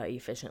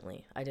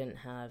efficiently. I didn't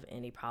have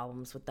any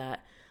problems with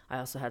that. I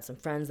also had some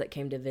friends that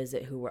came to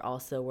visit who were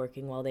also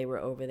working while they were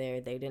over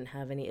there. They didn't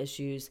have any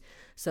issues.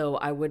 So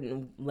I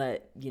wouldn't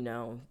let,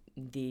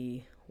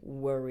 the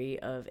worry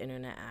of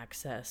internet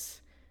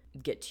access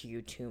get to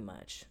you too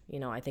much.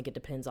 I think it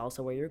depends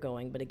also where you're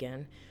going. But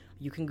again,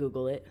 you can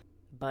Google it.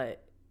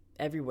 But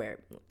everywhere,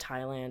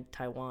 Thailand,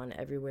 Taiwan,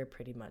 everywhere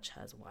pretty much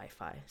has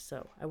Wi-Fi.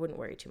 So I wouldn't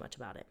worry too much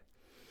about it.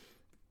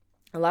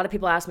 A lot of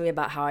people ask me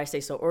about how I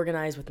stay so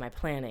organized with my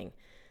planning.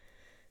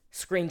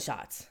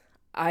 Screenshots.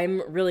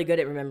 I'm really good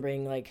at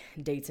remembering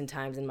dates and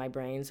times in my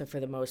brain. So for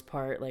the most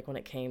part, when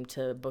it came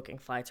to booking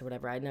flights or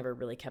whatever, I never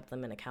really kept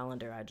them in a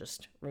calendar. I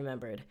just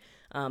remembered.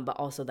 But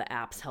also the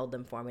apps held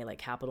them for me, like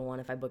Capital One.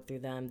 If I book through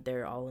them,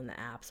 they're all in the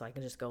app, so I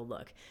can just go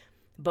look.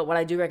 But what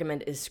I do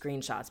recommend is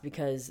screenshots,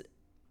 because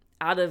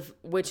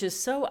which is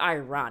so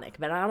ironic,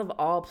 but out of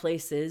all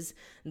places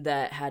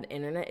that had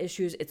internet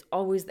issues, it's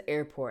always the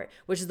airport,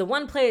 which is the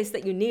one place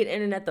that you need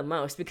internet the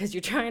most, because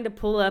you're trying to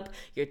pull up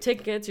your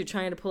tickets, you're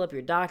trying to pull up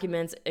your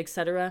documents,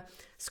 etc.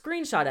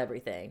 Screenshot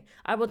everything.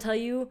 I will tell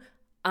you,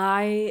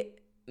 I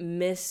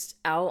missed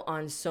out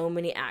on so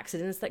many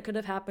accidents that could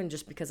have happened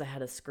just because I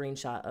had a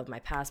screenshot of my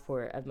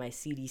passport, of my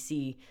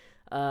CDC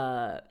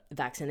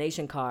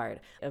vaccination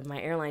card, of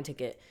my airline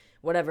ticket,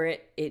 whatever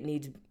it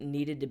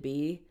needed to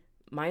be.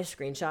 My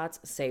screenshots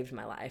saved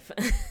my life.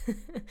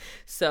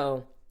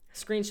 So,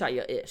 screenshot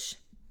your ish.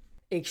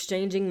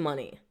 Exchanging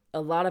money. A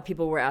lot of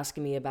people were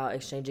asking me about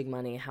exchanging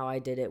money, how I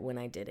did it, when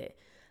I did it.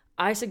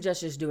 I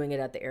suggest just doing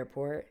it at the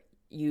airport.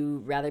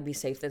 You rather be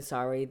safe than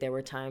sorry. There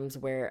were times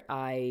where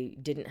I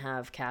didn't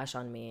have cash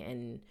on me,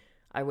 and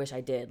I wish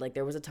I did.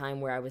 There was a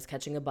time where I was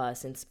catching a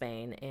bus in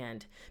Spain,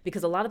 and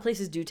because a lot of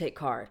places do take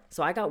card,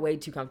 so I got way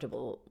too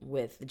comfortable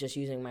with just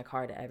using my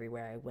card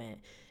everywhere I went.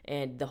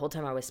 And the whole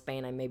time I was in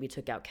Spain, I maybe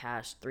took out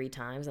cash 3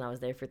 times, and I was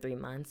there for 3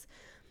 months.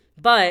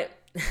 But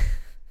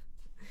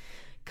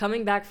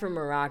coming back from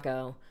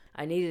Morocco,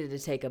 I needed to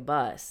take a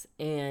bus,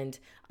 and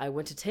I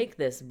went to take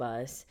this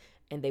bus,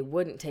 and they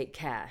wouldn't take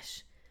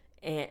cash.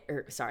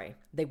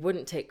 they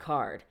wouldn't take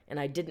card, and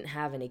I didn't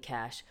have any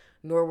cash,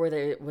 nor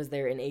was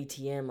there an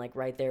ATM like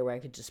right there where I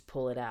could just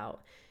pull it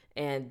out.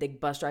 And the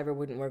bus driver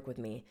wouldn't work with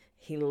me.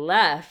 He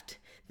left.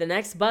 The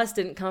next bus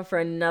didn't come for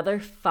another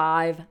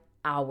 5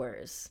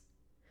 hours.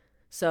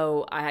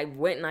 So I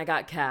went and I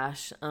got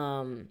cash.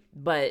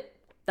 But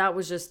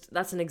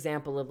that's an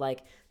example of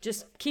like,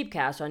 just keep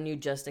cash on you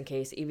just in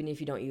case. Even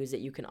if you don't use it,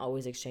 you can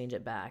always exchange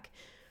it back.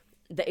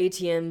 The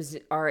ATMs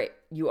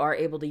you are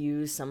able to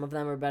use. Some of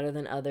them are better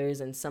than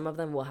others, and some of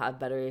them will have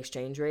better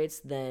exchange rates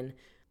than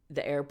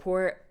the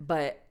airport.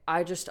 But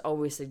I just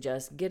always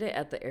suggest get it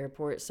at the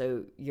airport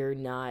so you're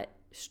not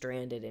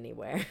stranded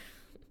anywhere.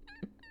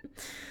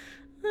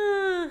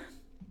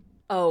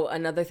 Oh,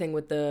 another thing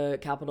with the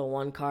Capital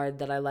One card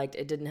that I liked,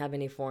 it didn't have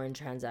any foreign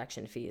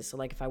transaction fees. So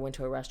like if I went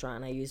to a restaurant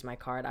and I used my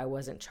card, I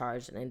wasn't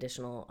charged an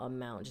additional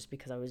amount just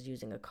because I was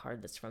using a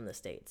card that's from the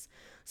States.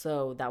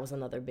 So that was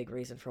another big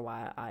reason for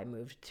why I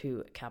moved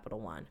to Capital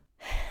One.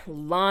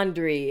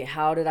 Laundry.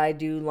 How did I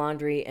do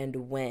laundry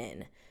and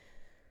when?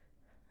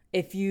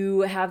 If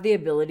you have the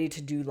ability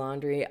to do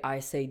laundry, I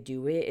say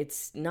do it.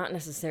 It's not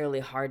necessarily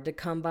hard to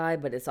come by,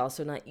 but it's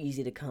also not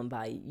easy to come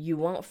by. You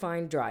won't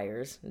find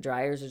dryers.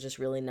 Dryers are just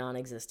really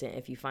non-existent.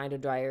 If you find a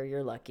dryer,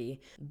 you're lucky.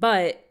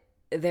 But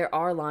there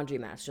are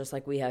laundromats, just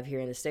like we have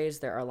here in the States.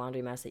 There are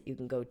laundromats that you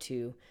can go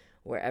to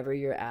wherever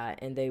you're at,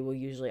 and they will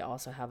usually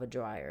also have a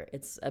dryer.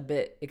 It's a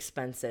bit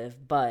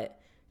expensive, but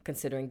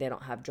considering they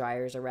don't have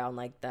dryers around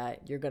like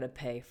that, you're going to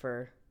pay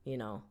for,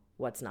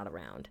 what's not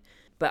around.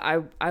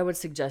 But I would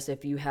suggest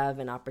if you have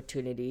an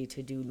opportunity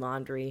to do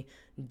laundry,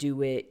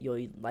 do it.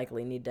 You'll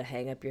likely need to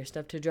hang up your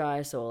stuff to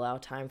dry, so allow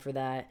time for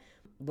that.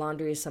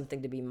 Laundry is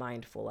something to be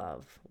mindful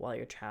of while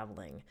you're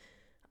traveling.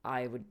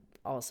 I would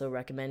also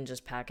recommend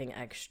just packing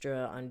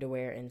extra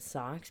underwear and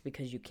socks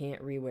because you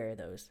can't rewear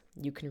those.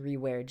 You can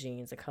rewear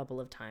jeans a couple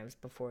of times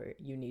before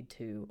you need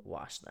to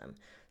wash them.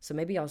 So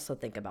maybe also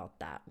think about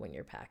that when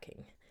you're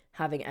packing.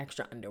 Having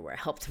extra underwear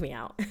helped me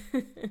out.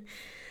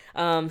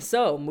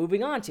 So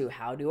moving on to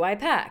how do I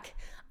pack?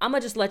 I'm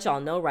gonna just let y'all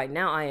know right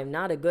now I am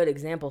not a good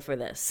example for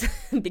this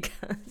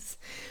because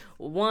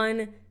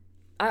one,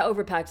 I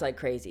overpacked like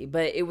crazy,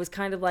 but it was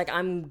kind of like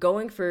I'm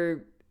going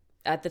for,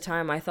 at the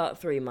time I thought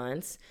 3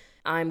 months.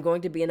 I'm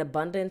going to be in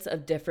abundance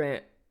of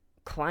different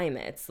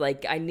climates.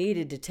 Like I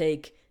needed to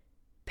take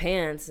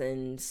pants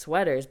and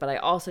sweaters, but I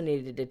also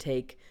needed to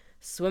take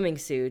swimming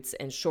suits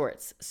and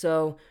shorts.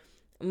 So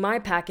my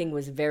packing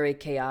was very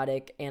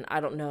chaotic, and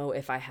I don't know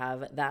if I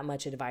have that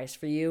much advice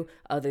for you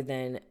other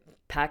than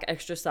pack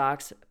extra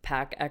socks,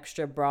 pack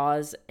extra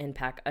bras, and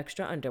pack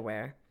extra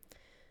underwear.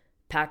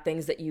 Pack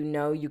things that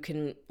you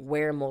can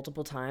wear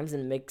multiple times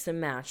and mix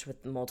and match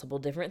with multiple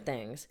different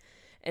things.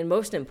 And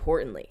most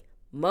importantly,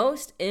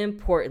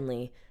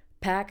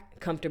 pack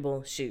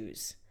comfortable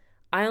shoes.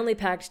 I only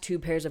packed 2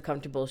 pairs of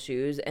comfortable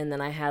shoes, and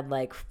then I had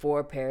like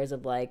 4 pairs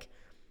of like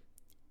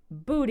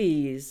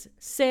booties,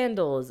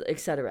 sandals,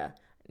 etc.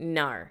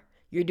 Nar,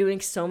 you're doing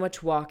so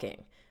much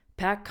walking.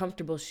 Pack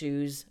comfortable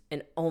shoes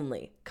and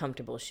only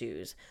comfortable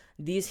shoes.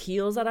 These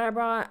heels that I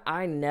brought,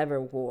 I never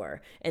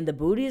wore. And the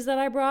booties that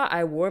I brought,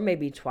 I wore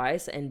maybe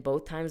twice, and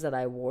both times that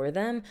I wore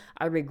them,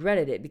 I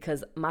regretted it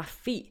because my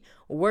feet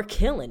were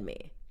killing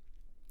me.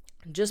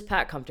 Just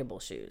pack comfortable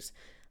shoes.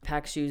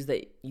 Pack shoes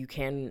that you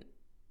can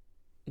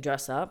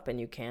dress up and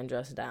you can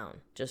dress down.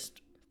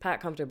 Just pack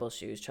comfortable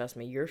shoes. Trust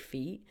me, your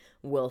feet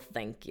will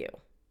thank you.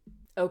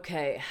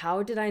 Okay,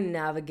 how did I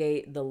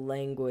navigate the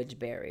language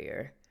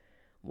barrier?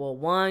 Well,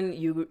 one,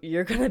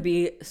 you're going to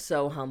be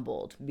so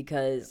humbled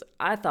because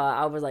I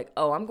was like,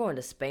 oh, I'm going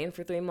to Spain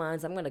for 3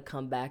 months. I'm going to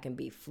come back and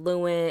be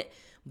fluent,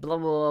 blah,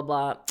 blah,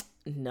 blah, blah.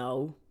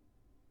 No,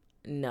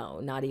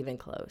 not even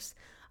close.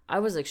 I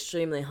was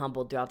extremely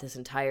humbled throughout this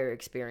entire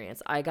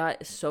experience. I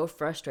got so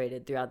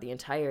frustrated throughout the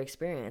entire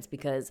experience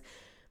because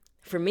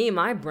for me,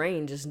 my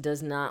brain just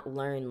does not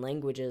learn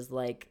languages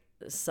like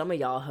some of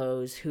y'all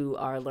hoes who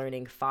are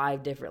learning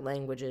 5 different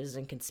languages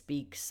and can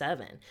speak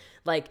 7.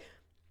 Like,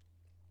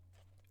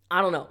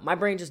 I don't know. My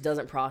brain just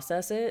doesn't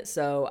process it.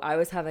 So I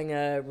was having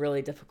a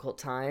really difficult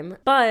time.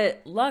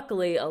 But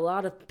luckily, a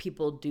lot of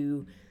people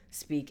do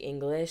speak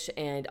English.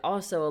 And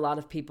also a lot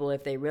of people,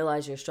 if they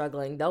realize you're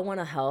struggling, they'll want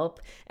to help.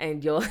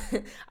 And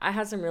I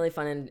had some really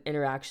fun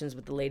interactions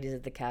with the ladies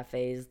at the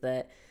cafes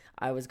that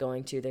I was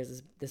going to.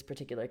 There's this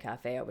particular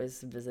cafe I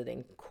was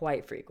visiting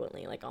quite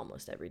frequently, like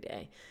almost every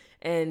day.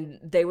 And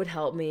they would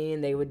help me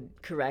and they would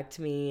correct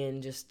me,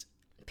 and just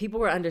people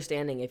were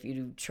understanding if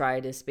you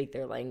try to speak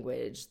their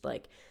language.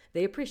 Like,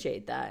 they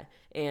appreciate that.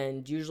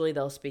 And usually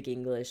they'll speak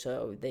English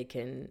so they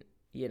can,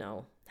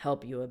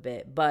 help you a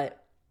bit.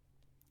 But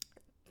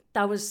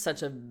that was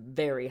such a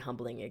very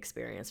humbling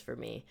experience for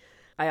me.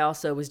 I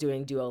also was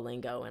doing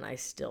Duolingo and I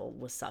still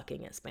was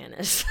sucking at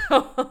Spanish.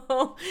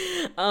 So,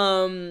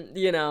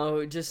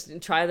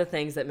 just try the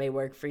things that may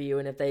work for you.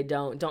 And if they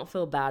don't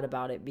feel bad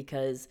about it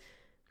because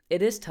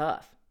it is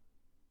tough,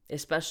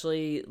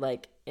 especially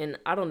and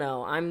I don't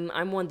know,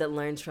 I'm one that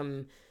learns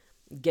from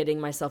getting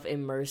myself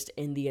immersed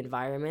in the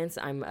environments.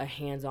 I'm a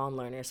hands-on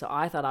learner. So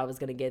I thought I was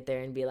going to get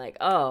there and be like,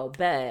 oh,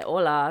 bet,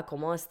 hola,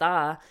 ¿cómo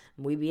está?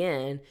 Muy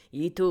bien,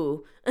 y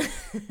tú?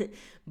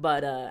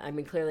 But, I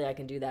mean, clearly I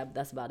can do that, but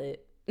that's about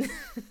it.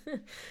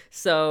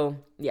 So,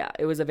 yeah,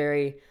 it was a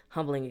very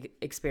humbling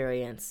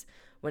experience.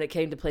 When it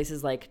came to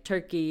places like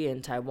Turkey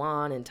and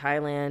Taiwan and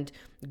Thailand,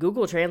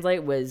 Google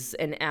Translate was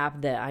an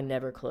app that I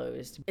never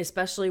closed,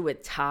 especially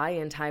with Thai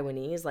and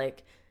Taiwanese.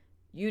 Like,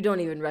 you don't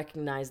even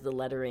recognize the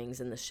letterings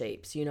and the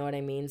shapes, you know what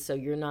I mean? So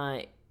you're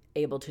not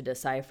able to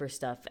decipher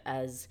stuff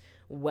as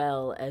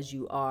well as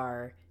you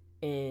are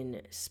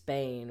in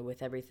Spain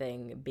with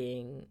everything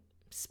being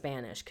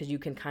Spanish, because you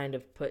can kind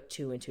of put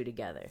two and two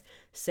together.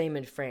 Same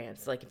in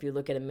France. Like, if you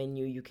look at a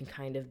menu, you can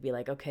kind of be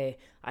like, okay,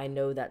 I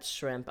know that's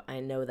shrimp,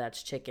 I know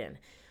that's chicken.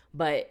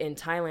 But in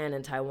Thailand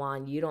and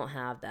Taiwan, you don't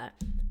have that.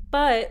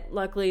 But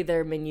luckily,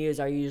 their menus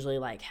are usually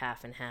like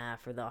half and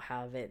half, or they'll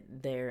have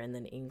it there and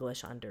then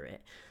English under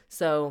it.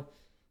 So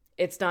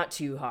it's not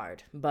too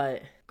hard,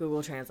 but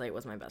Google Translate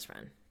was my best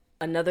friend.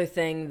 Another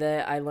thing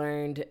that I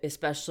learned,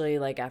 especially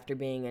like after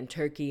being in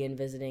Turkey and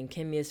visiting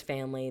Kimya's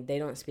family, they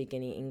don't speak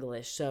any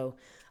English. So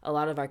a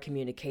lot of our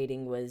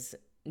communicating was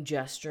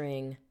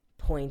gesturing,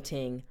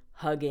 pointing,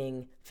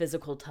 hugging,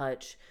 physical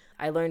touch.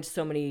 I learned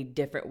so many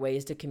different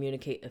ways to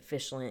communicate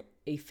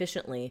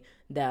efficiently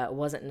that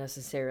wasn't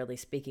necessarily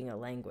speaking a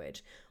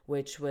language,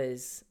 which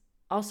was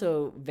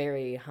also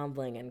very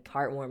humbling and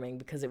heartwarming,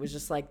 because it was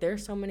just like,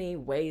 there's so many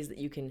ways that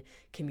you can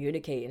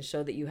communicate and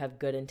show that you have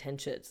good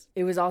intentions.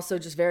 It was also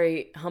just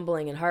very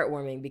humbling and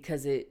heartwarming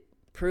because it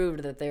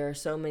proved that there are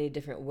so many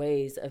different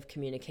ways of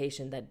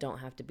communication that don't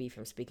have to be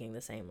from speaking the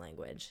same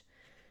language.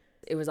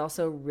 It was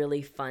also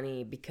really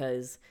funny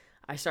because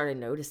I started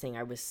noticing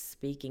I was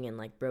speaking in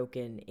like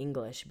broken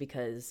English,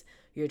 because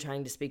you're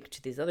trying to speak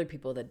to these other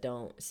people that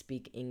don't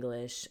speak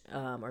English,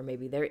 or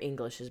maybe their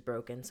English is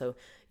broken. So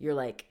you're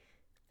like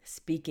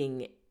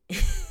speaking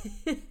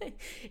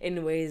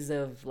in ways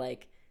of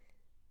like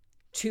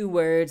two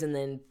words and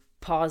then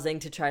pausing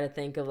to try to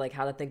think of like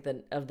how to think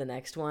of the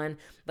next one.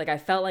 Like, I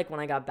felt like when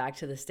I got back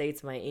to the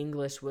States, my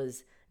English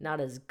was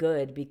not as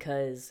good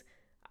because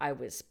I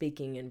was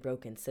speaking in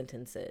broken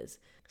sentences.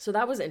 So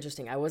that was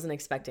interesting. I wasn't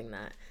expecting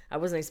that. I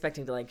wasn't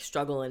expecting to like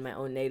struggle in my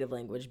own native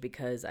language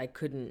because I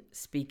couldn't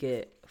speak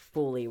it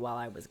fully while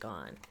I was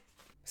gone.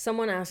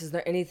 Someone asked, is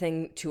there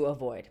anything to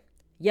avoid?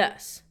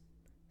 Yes.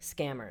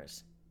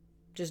 Scammers.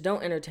 Just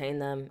don't entertain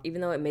them.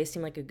 Even though it may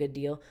seem like a good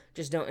deal,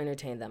 just don't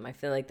entertain them. I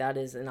feel like that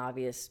is an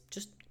obvious,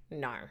 just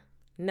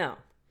no.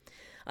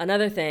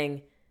 Another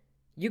thing,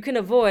 you can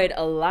avoid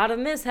a lot of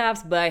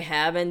mishaps by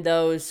having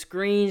those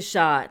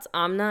screenshots.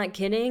 I'm not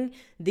kidding.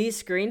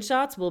 These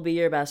screenshots will be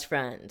your best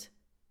friend,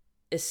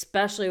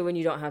 especially when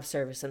you don't have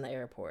service in the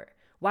airport.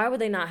 Why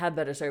would they not have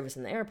better service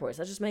in the airports?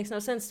 That just makes no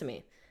sense to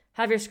me.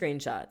 Have your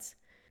screenshots.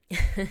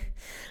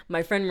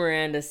 My friend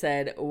Miranda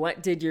said,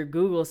 what did your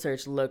Google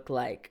search look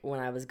like when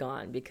I was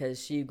gone?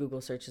 Because she Google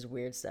searches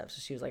weird stuff.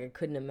 So she was like, I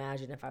couldn't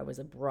imagine if I was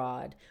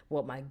abroad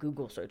what my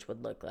Google search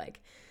would look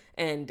like.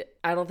 And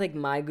I don't think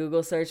my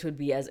Google search would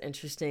be as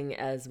interesting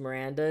as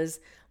Miranda's,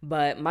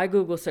 but my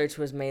Google search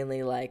was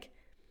mainly like,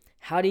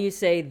 how do you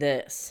say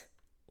this?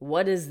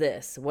 What is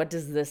this? What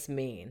does this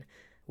mean?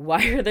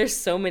 Why are there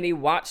so many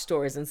watch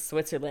stores in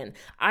Switzerland?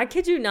 I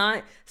kid you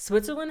not,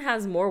 Switzerland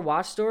has more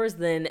watch stores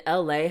than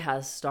LA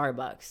has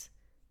Starbucks.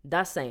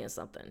 That's saying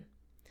something.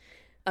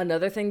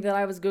 Another thing that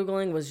I was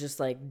Googling was just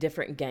like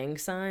different gang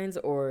signs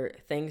or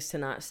things to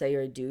not say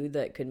or do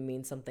that could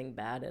mean something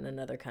bad in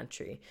another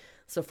country.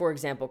 So for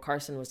example,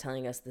 Carson was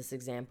telling us this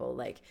example,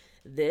 like,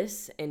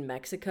 this in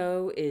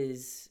Mexico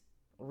is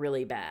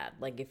really bad.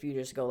 Like, if you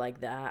just go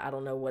like that, I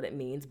don't know what it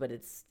means, but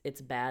it's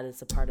bad.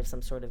 It's a part of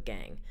some sort of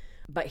gang.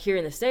 But here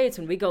in the States,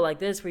 when we go like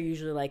this, we're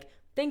usually like,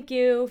 thank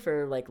you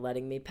for like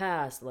letting me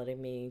pass,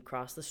 letting me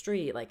cross the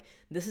street. Like,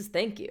 this is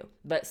thank you.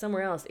 But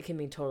somewhere else, it can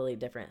be totally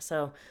different.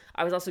 So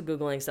I was also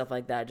Googling stuff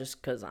like that just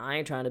because I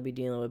ain't trying to be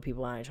dealing with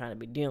people I ain't trying to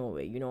be dealing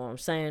with. You know what I'm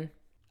saying?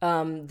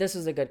 This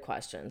was a good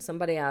question.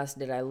 Somebody asked,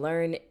 did I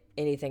learn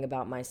anything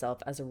about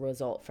myself as a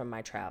result from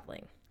my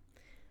traveling?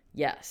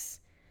 Yes.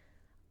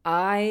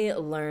 I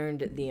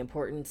learned the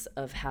importance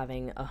of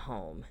having a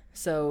home.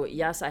 So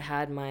yes, I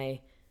had my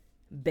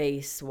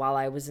base while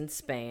I was in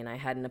Spain. I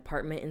had an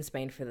apartment in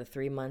Spain for the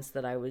 3 months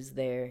that I was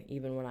there,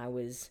 even when I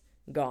was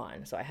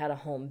gone. So I had a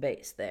home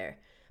base there.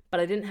 But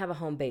I didn't have a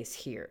home base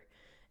here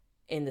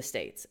in the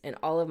States, and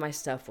all of my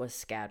stuff was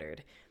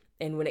scattered.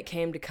 And when it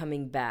came to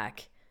coming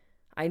back,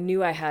 I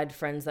knew I had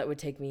friends that would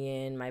take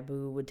me in, my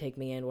boo would take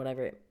me in,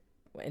 whatever,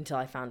 until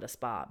I found a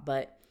spot.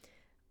 But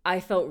I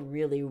felt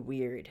really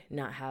weird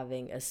not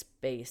having a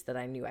space that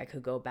I knew I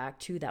could go back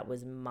to that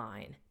was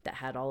mine, that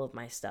had all of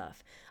my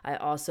stuff. I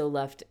also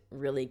left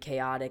really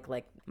chaotic,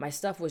 like my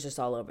stuff was just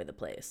all over the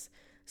place.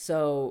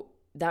 So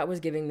that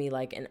was giving me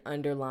like an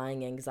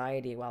underlying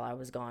anxiety while I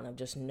was gone, of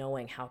just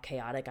knowing how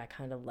chaotic I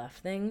kind of left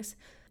things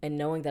and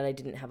knowing that I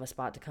didn't have a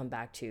spot to come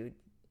back to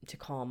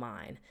call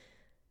mine.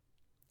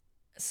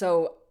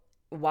 So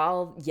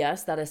while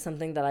yes, that is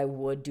something that I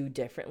would do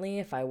differently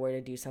if I were to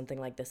do something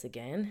like this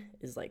again,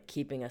 is like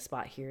keeping a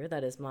spot here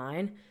that is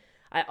mine.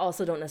 I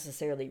also don't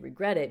necessarily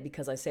regret it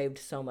because I saved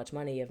so much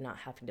money of not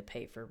having to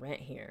pay for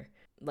rent here.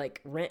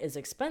 Like, rent is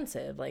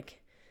expensive.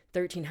 Like,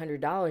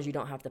 $1,300 you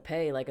don't have to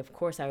pay. Like, of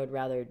course I would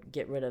rather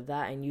get rid of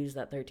that and use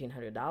that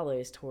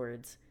 $1,300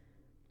 towards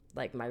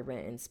like my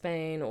rent in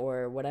Spain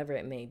or whatever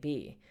it may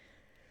be.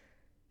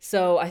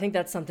 So I think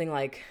that's something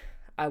like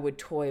I would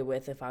toy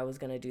with if I was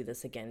going to do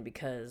this again,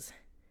 because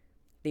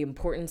the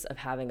importance of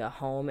having a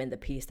home and the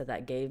peace that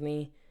that gave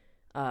me,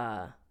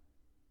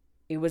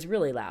 it was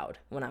really loud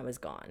when I was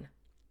gone.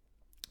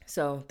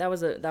 So that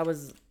was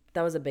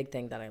a big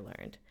thing that I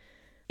learned.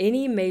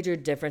 Any major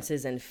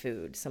differences in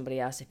food? Somebody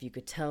asked if you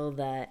could tell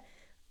that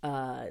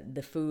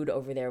the food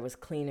over there was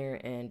cleaner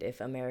and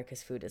if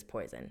America's food is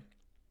poison.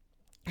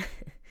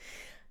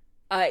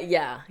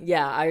 Yeah.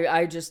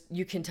 I just,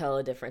 you can tell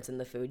a difference in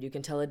the food. You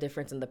can tell a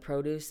difference in the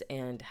produce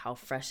and how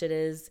fresh it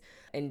is.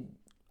 And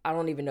I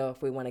don't even know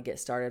if we want to get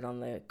started on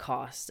the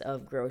cost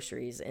of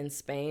groceries. In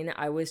Spain,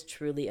 I was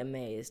truly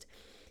amazed.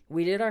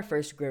 We did our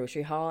first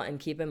grocery haul, and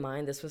keep in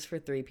mind, this was for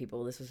 3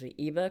 people. This was for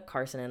Eva,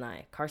 Carson, and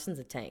I. Carson's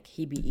a tank.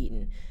 He be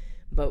eating.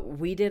 But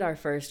we did our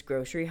first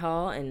grocery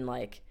haul, and,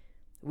 like,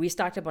 we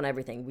stocked up on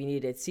everything. We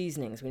needed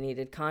seasonings. We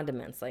needed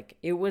condiments. Like,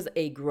 it was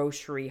a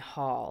grocery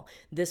haul.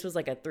 This was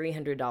like a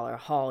 $300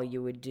 haul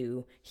you would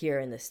do here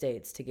in the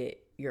States to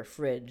get your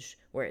fridge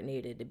where it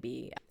needed to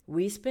be.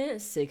 We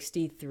spent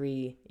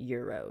 63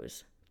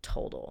 euros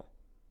total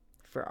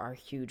for our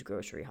huge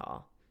grocery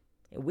haul.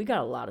 And we got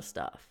a lot of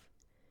stuff.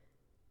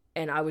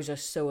 And I was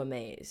just so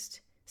amazed.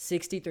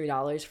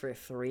 $63 for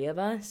 3 of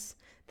us?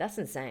 That's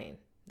insane.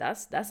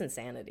 That's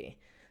insanity.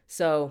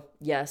 So,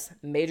 yes,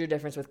 major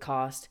difference with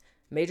cost,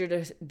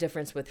 major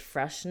difference with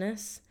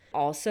freshness.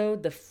 Also,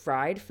 the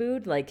fried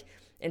food, like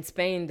in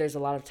Spain, there's a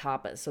lot of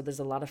tapas, so there's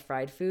a lot of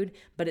fried food,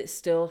 but it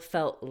still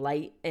felt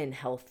light and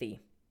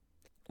healthy,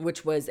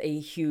 which was a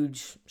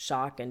huge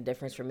shock and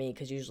difference for me,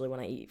 because usually when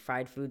I eat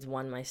fried foods,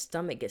 1, my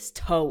stomach gets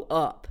toe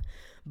up,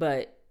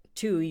 but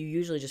 2, you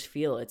usually just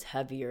feel it's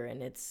heavier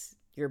and it's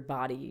your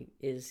body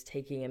is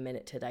taking a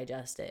minute to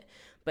digest it.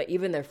 But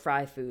even their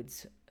fried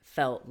foods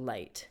felt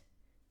light.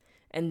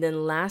 And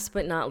then last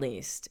but not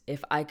least,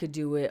 if I could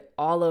do it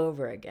all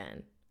over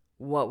again,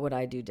 what would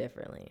I do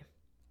differently?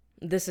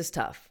 This is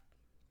tough.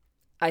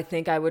 I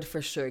think I would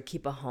for sure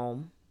keep a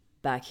home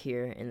back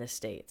here in the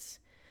States.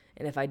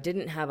 And if I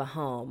didn't have a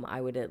home,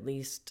 I would at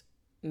least,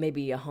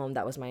 maybe a home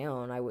that was my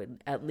own, I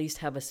would at least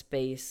have a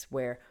space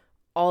where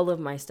all of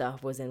my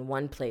stuff was in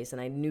one place,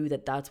 and I knew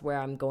that that's where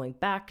I'm going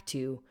back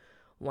to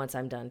once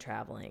I'm done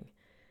traveling.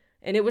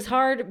 And it was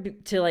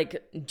hard to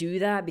like do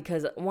that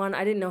because, 1,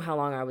 I didn't know how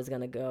long I was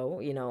going to go.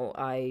 You know,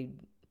 I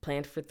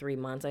planned for 3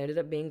 months. I ended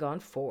up being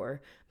gone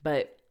 4,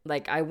 but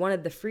like I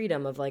wanted the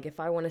freedom of like, if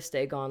I want to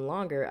stay gone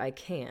longer, I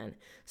can.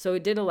 So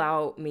it did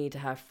allow me to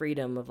have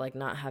freedom of like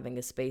not having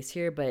a space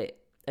here. But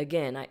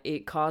again,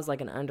 it caused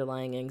like an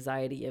underlying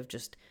anxiety of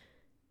just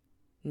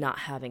not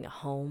having a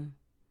home.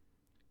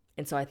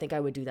 And so I think I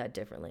would do that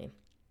differently.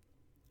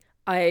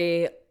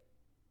 I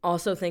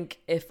also think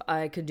if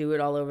I could do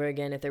it all over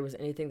again, if there was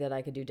anything that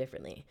I could do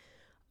differently,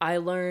 I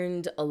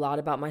learned a lot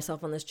about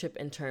myself on this trip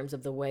in terms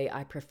of the way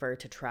I prefer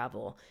to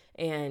travel.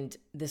 And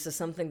this is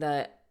something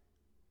that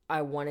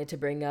I wanted to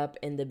bring up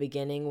in the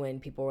beginning when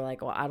people were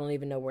like, well, I don't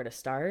even know where to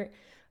start.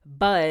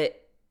 But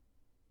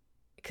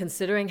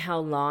considering how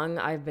long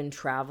I've been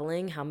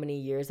traveling, how many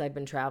years I've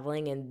been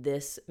traveling, and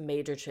this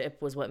major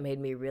trip was what made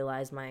me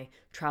realize my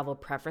travel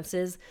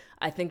preferences,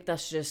 I think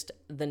that's just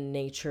the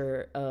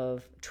nature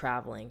of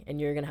traveling, and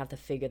you're going to have to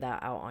figure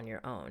that out on your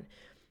own.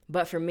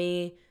 But for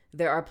me,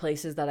 there are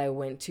places that I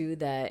went to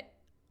that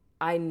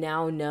I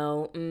now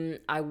know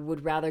I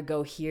would rather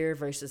go here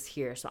versus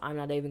here, so I'm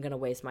not even going to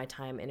waste my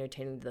time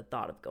entertaining the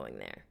thought of going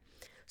there.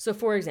 So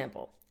for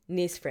example,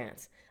 Nice,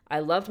 France. I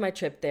loved my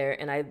trip there,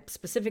 and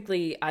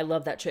I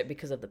love that trip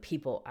because of the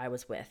people I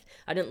was with.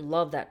 I didn't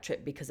love that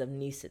trip because of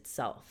Nice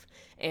itself.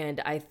 And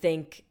I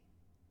think,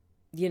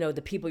 you know,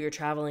 the people you're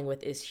traveling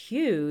with is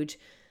huge.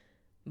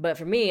 But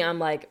for me, I'm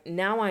like,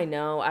 now I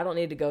know I don't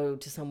need to go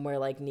to somewhere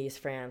like Nice,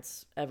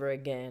 France ever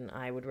again.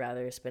 I would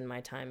rather spend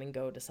my time and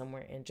go to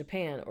somewhere in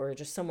Japan or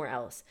just somewhere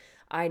else.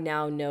 I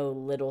now know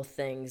little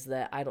things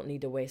that I don't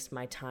need to waste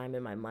my time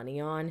and my money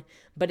on.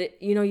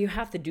 But you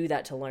have to do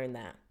that to learn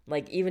that.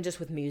 Like, even just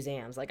with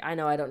museums, like, I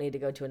know I don't need to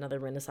go to another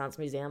Renaissance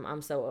museum.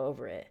 I'm so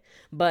over it.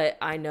 But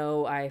I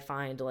know I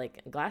find,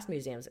 like, glass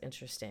museums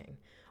interesting,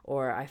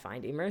 or I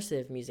find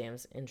immersive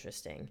museums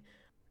interesting.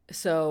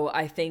 So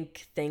I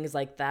think things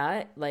like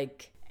that,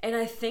 like, and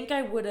I think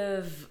I would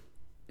have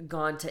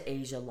gone to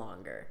Asia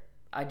longer.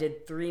 I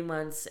did 3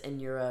 months in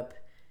Europe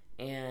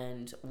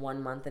and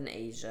 1 month in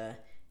Asia.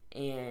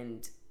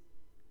 And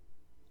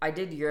I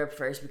did Europe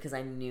first because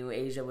I knew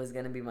Asia was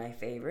going to be my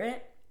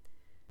favorite.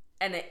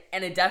 And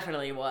it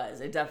definitely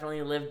was. It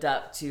definitely lived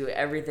up to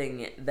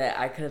everything that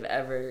I could have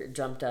ever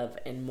dreamt of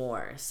and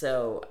more.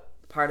 So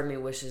part of me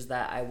wishes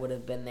that I would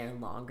have been there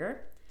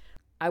longer.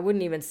 I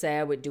wouldn't even say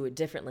I would do it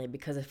differently,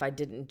 because if I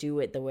didn't do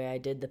it the way I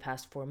did the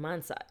past 4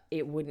 months,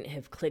 it wouldn't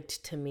have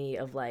clicked to me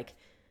of like,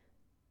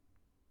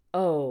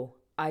 oh,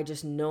 I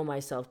just know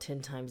myself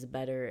 10 times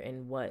better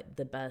and what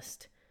the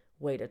best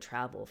way to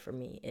travel for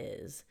me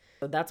is.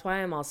 So that's why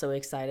I'm also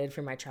excited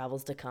for my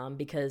travels to come,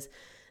 because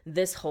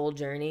this whole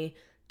journey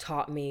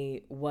taught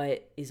me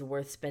what is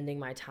worth spending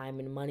my time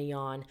and money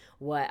on,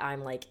 what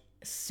I'm like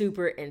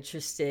super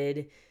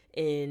interested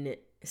in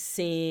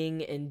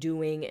seeing and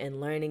doing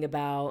and learning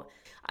about.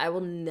 I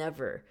will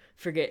never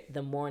forget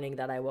the morning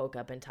that I woke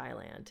up in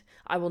Thailand.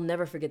 I will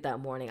never forget that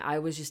morning. I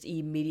was just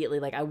immediately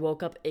like, I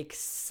woke up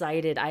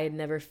excited. I had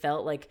never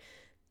felt like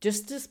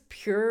just this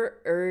pure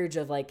urge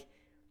of like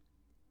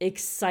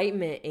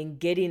excitement and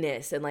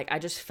giddiness. And like, I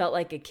just felt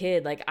like a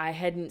kid. Like I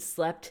hadn't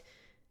slept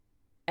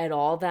at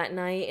all that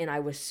night and I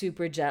was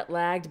super jet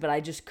lagged, but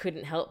I just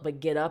couldn't help but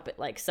get up at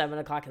like 7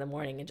 o'clock in the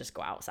morning and just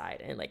go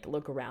outside and like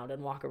look around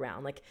and walk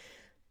around. Like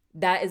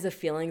that is a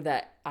feeling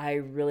that I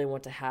really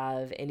want to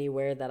have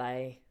anywhere that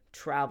I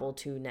travel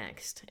to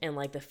next. And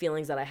like the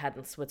feelings that I had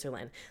in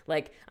Switzerland,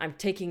 like I'm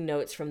taking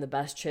notes from the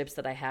best trips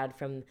that I had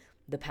from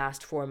the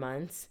past 4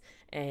 months,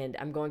 and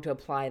I'm going to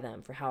apply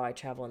them for how I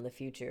travel in the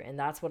future. And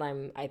that's what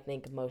I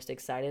think most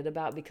excited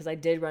about, because I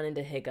did run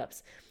into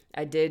hiccups.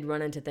 I did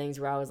run into things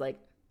where I was like,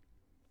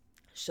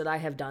 should I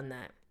have done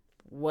that?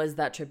 Was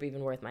that trip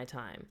even worth my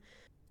time?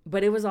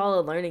 But it was all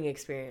a learning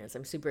experience.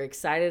 I'm super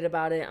excited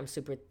about it. I'm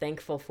super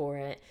thankful for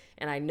it.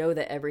 And I know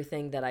that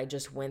everything that I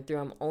just went through,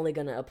 I'm only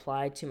going to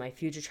apply to my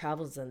future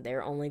travels, and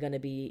they're only going to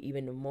be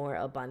even more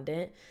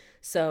abundant.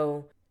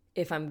 So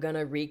if I'm going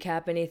to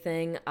recap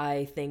anything,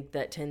 I think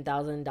that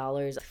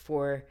 $10,000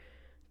 for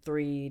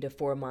 3 to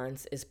 4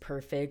 months is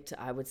perfect.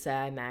 I would say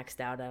I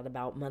maxed out at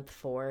about month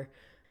 4.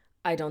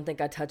 I don't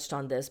think I touched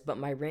on this, but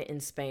my rent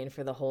in Spain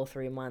for the whole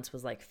 3 months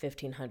was like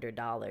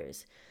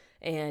 $1,500.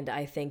 And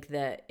I think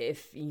that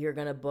if you're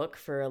going to book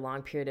for a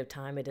long period of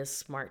time, it is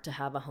smart to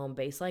have a home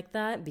base like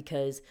that,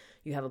 because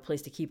you have a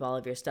place to keep all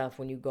of your stuff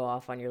when you go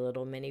off on your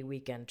little mini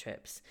weekend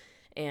trips.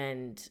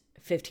 And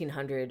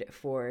 $1,500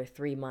 for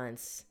 3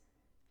 months,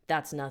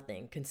 that's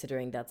nothing,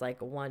 considering that's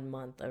like 1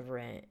 month of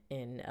rent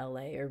in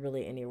LA or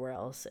really anywhere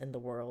else in the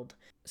world.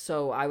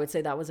 So I would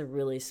say that was a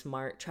really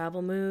smart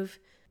travel move.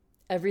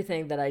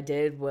 Everything that I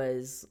did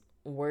was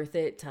worth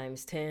it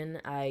times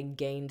 10. I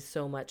gained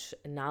so much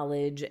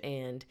knowledge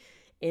and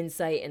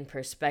insight and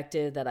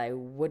perspective that I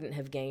wouldn't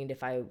have gained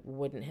if I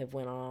wouldn't have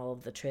went on all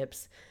of the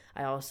trips.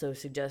 I also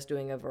suggest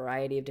doing a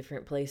variety of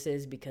different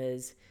places,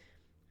 because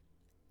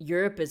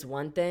Europe is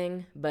one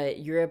thing, but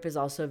Europe is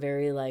also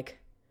very like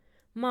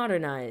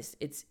modernized.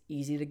 It's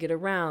easy to get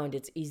around.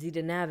 It's easy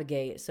to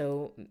navigate.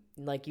 So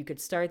like you could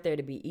start there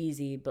to be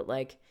easy, but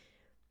like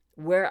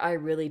where I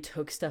really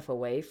took stuff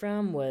away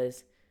from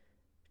was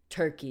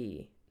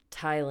Turkey,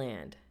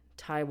 Thailand,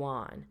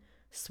 Taiwan,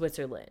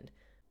 Switzerland.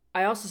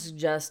 I also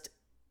suggest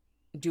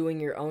doing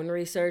your own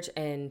research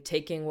and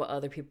taking what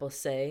other people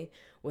say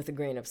with a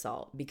grain of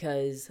salt,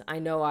 because I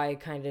know I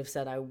kind of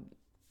said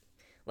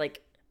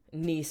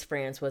Nice,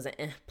 France was a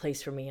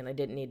place for me and I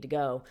didn't need to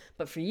go.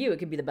 But for you, it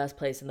could be the best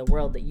place in the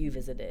world that you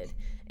visited.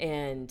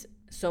 And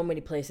so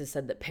many places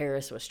said that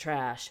Paris was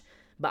trash.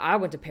 But I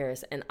went to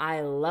Paris and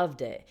I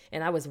loved it.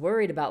 And I was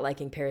worried about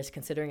liking Paris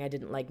considering I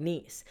didn't like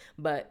Nice.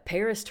 But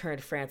Paris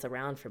turned France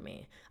around for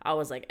me. I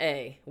was like,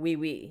 hey,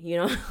 oui, you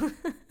know?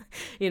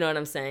 You know what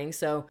I'm saying?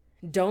 So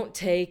don't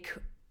take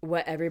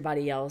what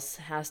everybody else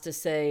has to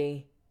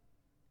say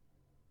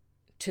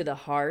to the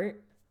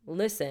heart.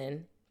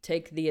 Listen,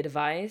 take the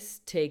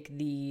advice, take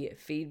the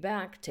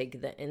feedback,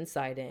 take the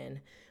insight in.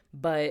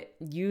 But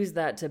use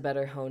that to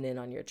better hone in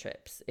on your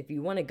trips. If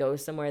you want to go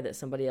somewhere that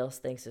somebody else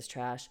thinks is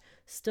trash,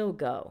 still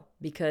go.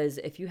 Because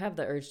if you have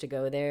the urge to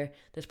go there,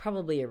 there's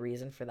probably a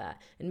reason for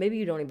that. And maybe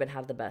you don't even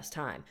have the best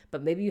time,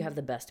 but maybe you have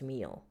the best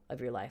meal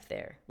of your life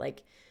there.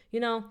 Like,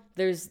 you know,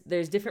 there's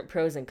different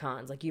pros and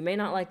cons. Like you may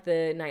not like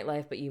the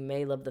nightlife, but you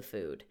may love the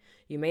food.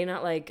 You may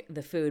not like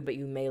the food, but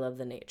you may love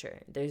the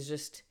nature.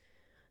 There's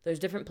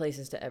different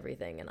places to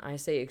everything. And I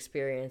say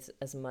experience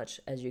as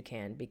much as you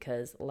can,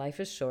 because life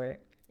is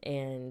short.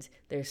 And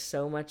there's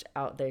so much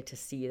out there to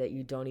see that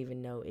you don't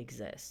even know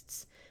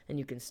exists. And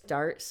you can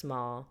start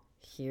small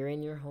here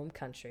in your home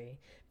country,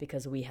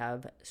 because we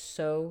have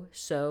so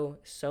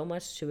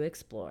much to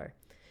explore.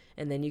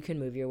 And then you can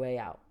move your way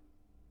out.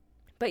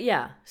 But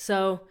yeah,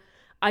 so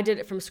I did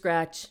it from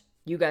scratch.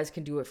 You guys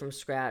can do it from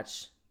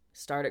scratch.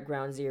 Start at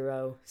ground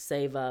zero,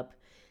 save up,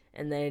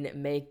 and then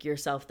make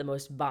yourself the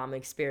most bomb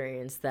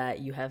experience that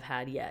you have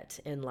had yet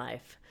in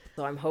life.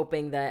 So I'm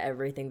hoping that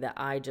everything that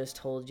I just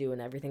told you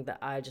and everything that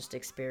I just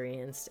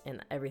experienced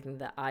and everything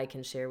that I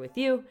can share with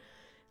you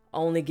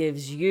only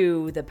gives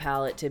you the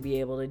palate to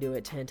be able to do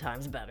it 10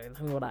 times better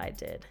than what I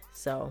did.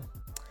 So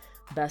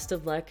best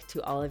of luck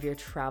to all of your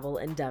travel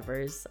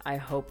endeavors. I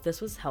hope this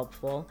was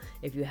helpful.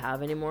 If you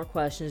have any more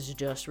questions,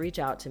 just reach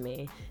out to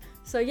me.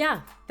 So yeah,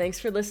 thanks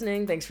for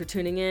listening. Thanks for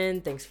tuning in.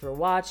 Thanks for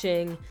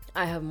watching.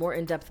 I have more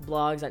in-depth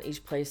blogs on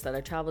each place that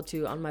I travel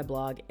to on my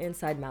blog,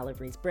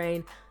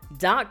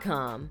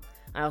 InsideMalabriesBrain.com.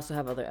 I also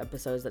have other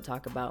episodes that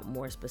talk about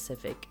more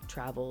specific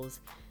travels.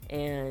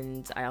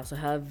 And I also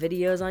have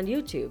videos on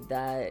YouTube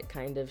that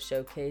kind of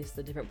showcase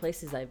the different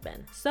places I've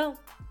been. So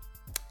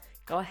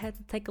go ahead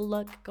and take a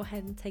look. Go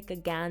ahead and take a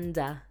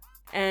gander.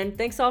 And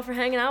thanks all for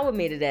hanging out with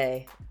me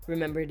today.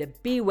 Remember to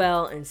be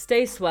well and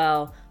stay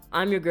swell.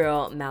 I'm your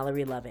girl,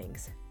 Mallory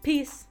Lovings.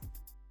 Peace.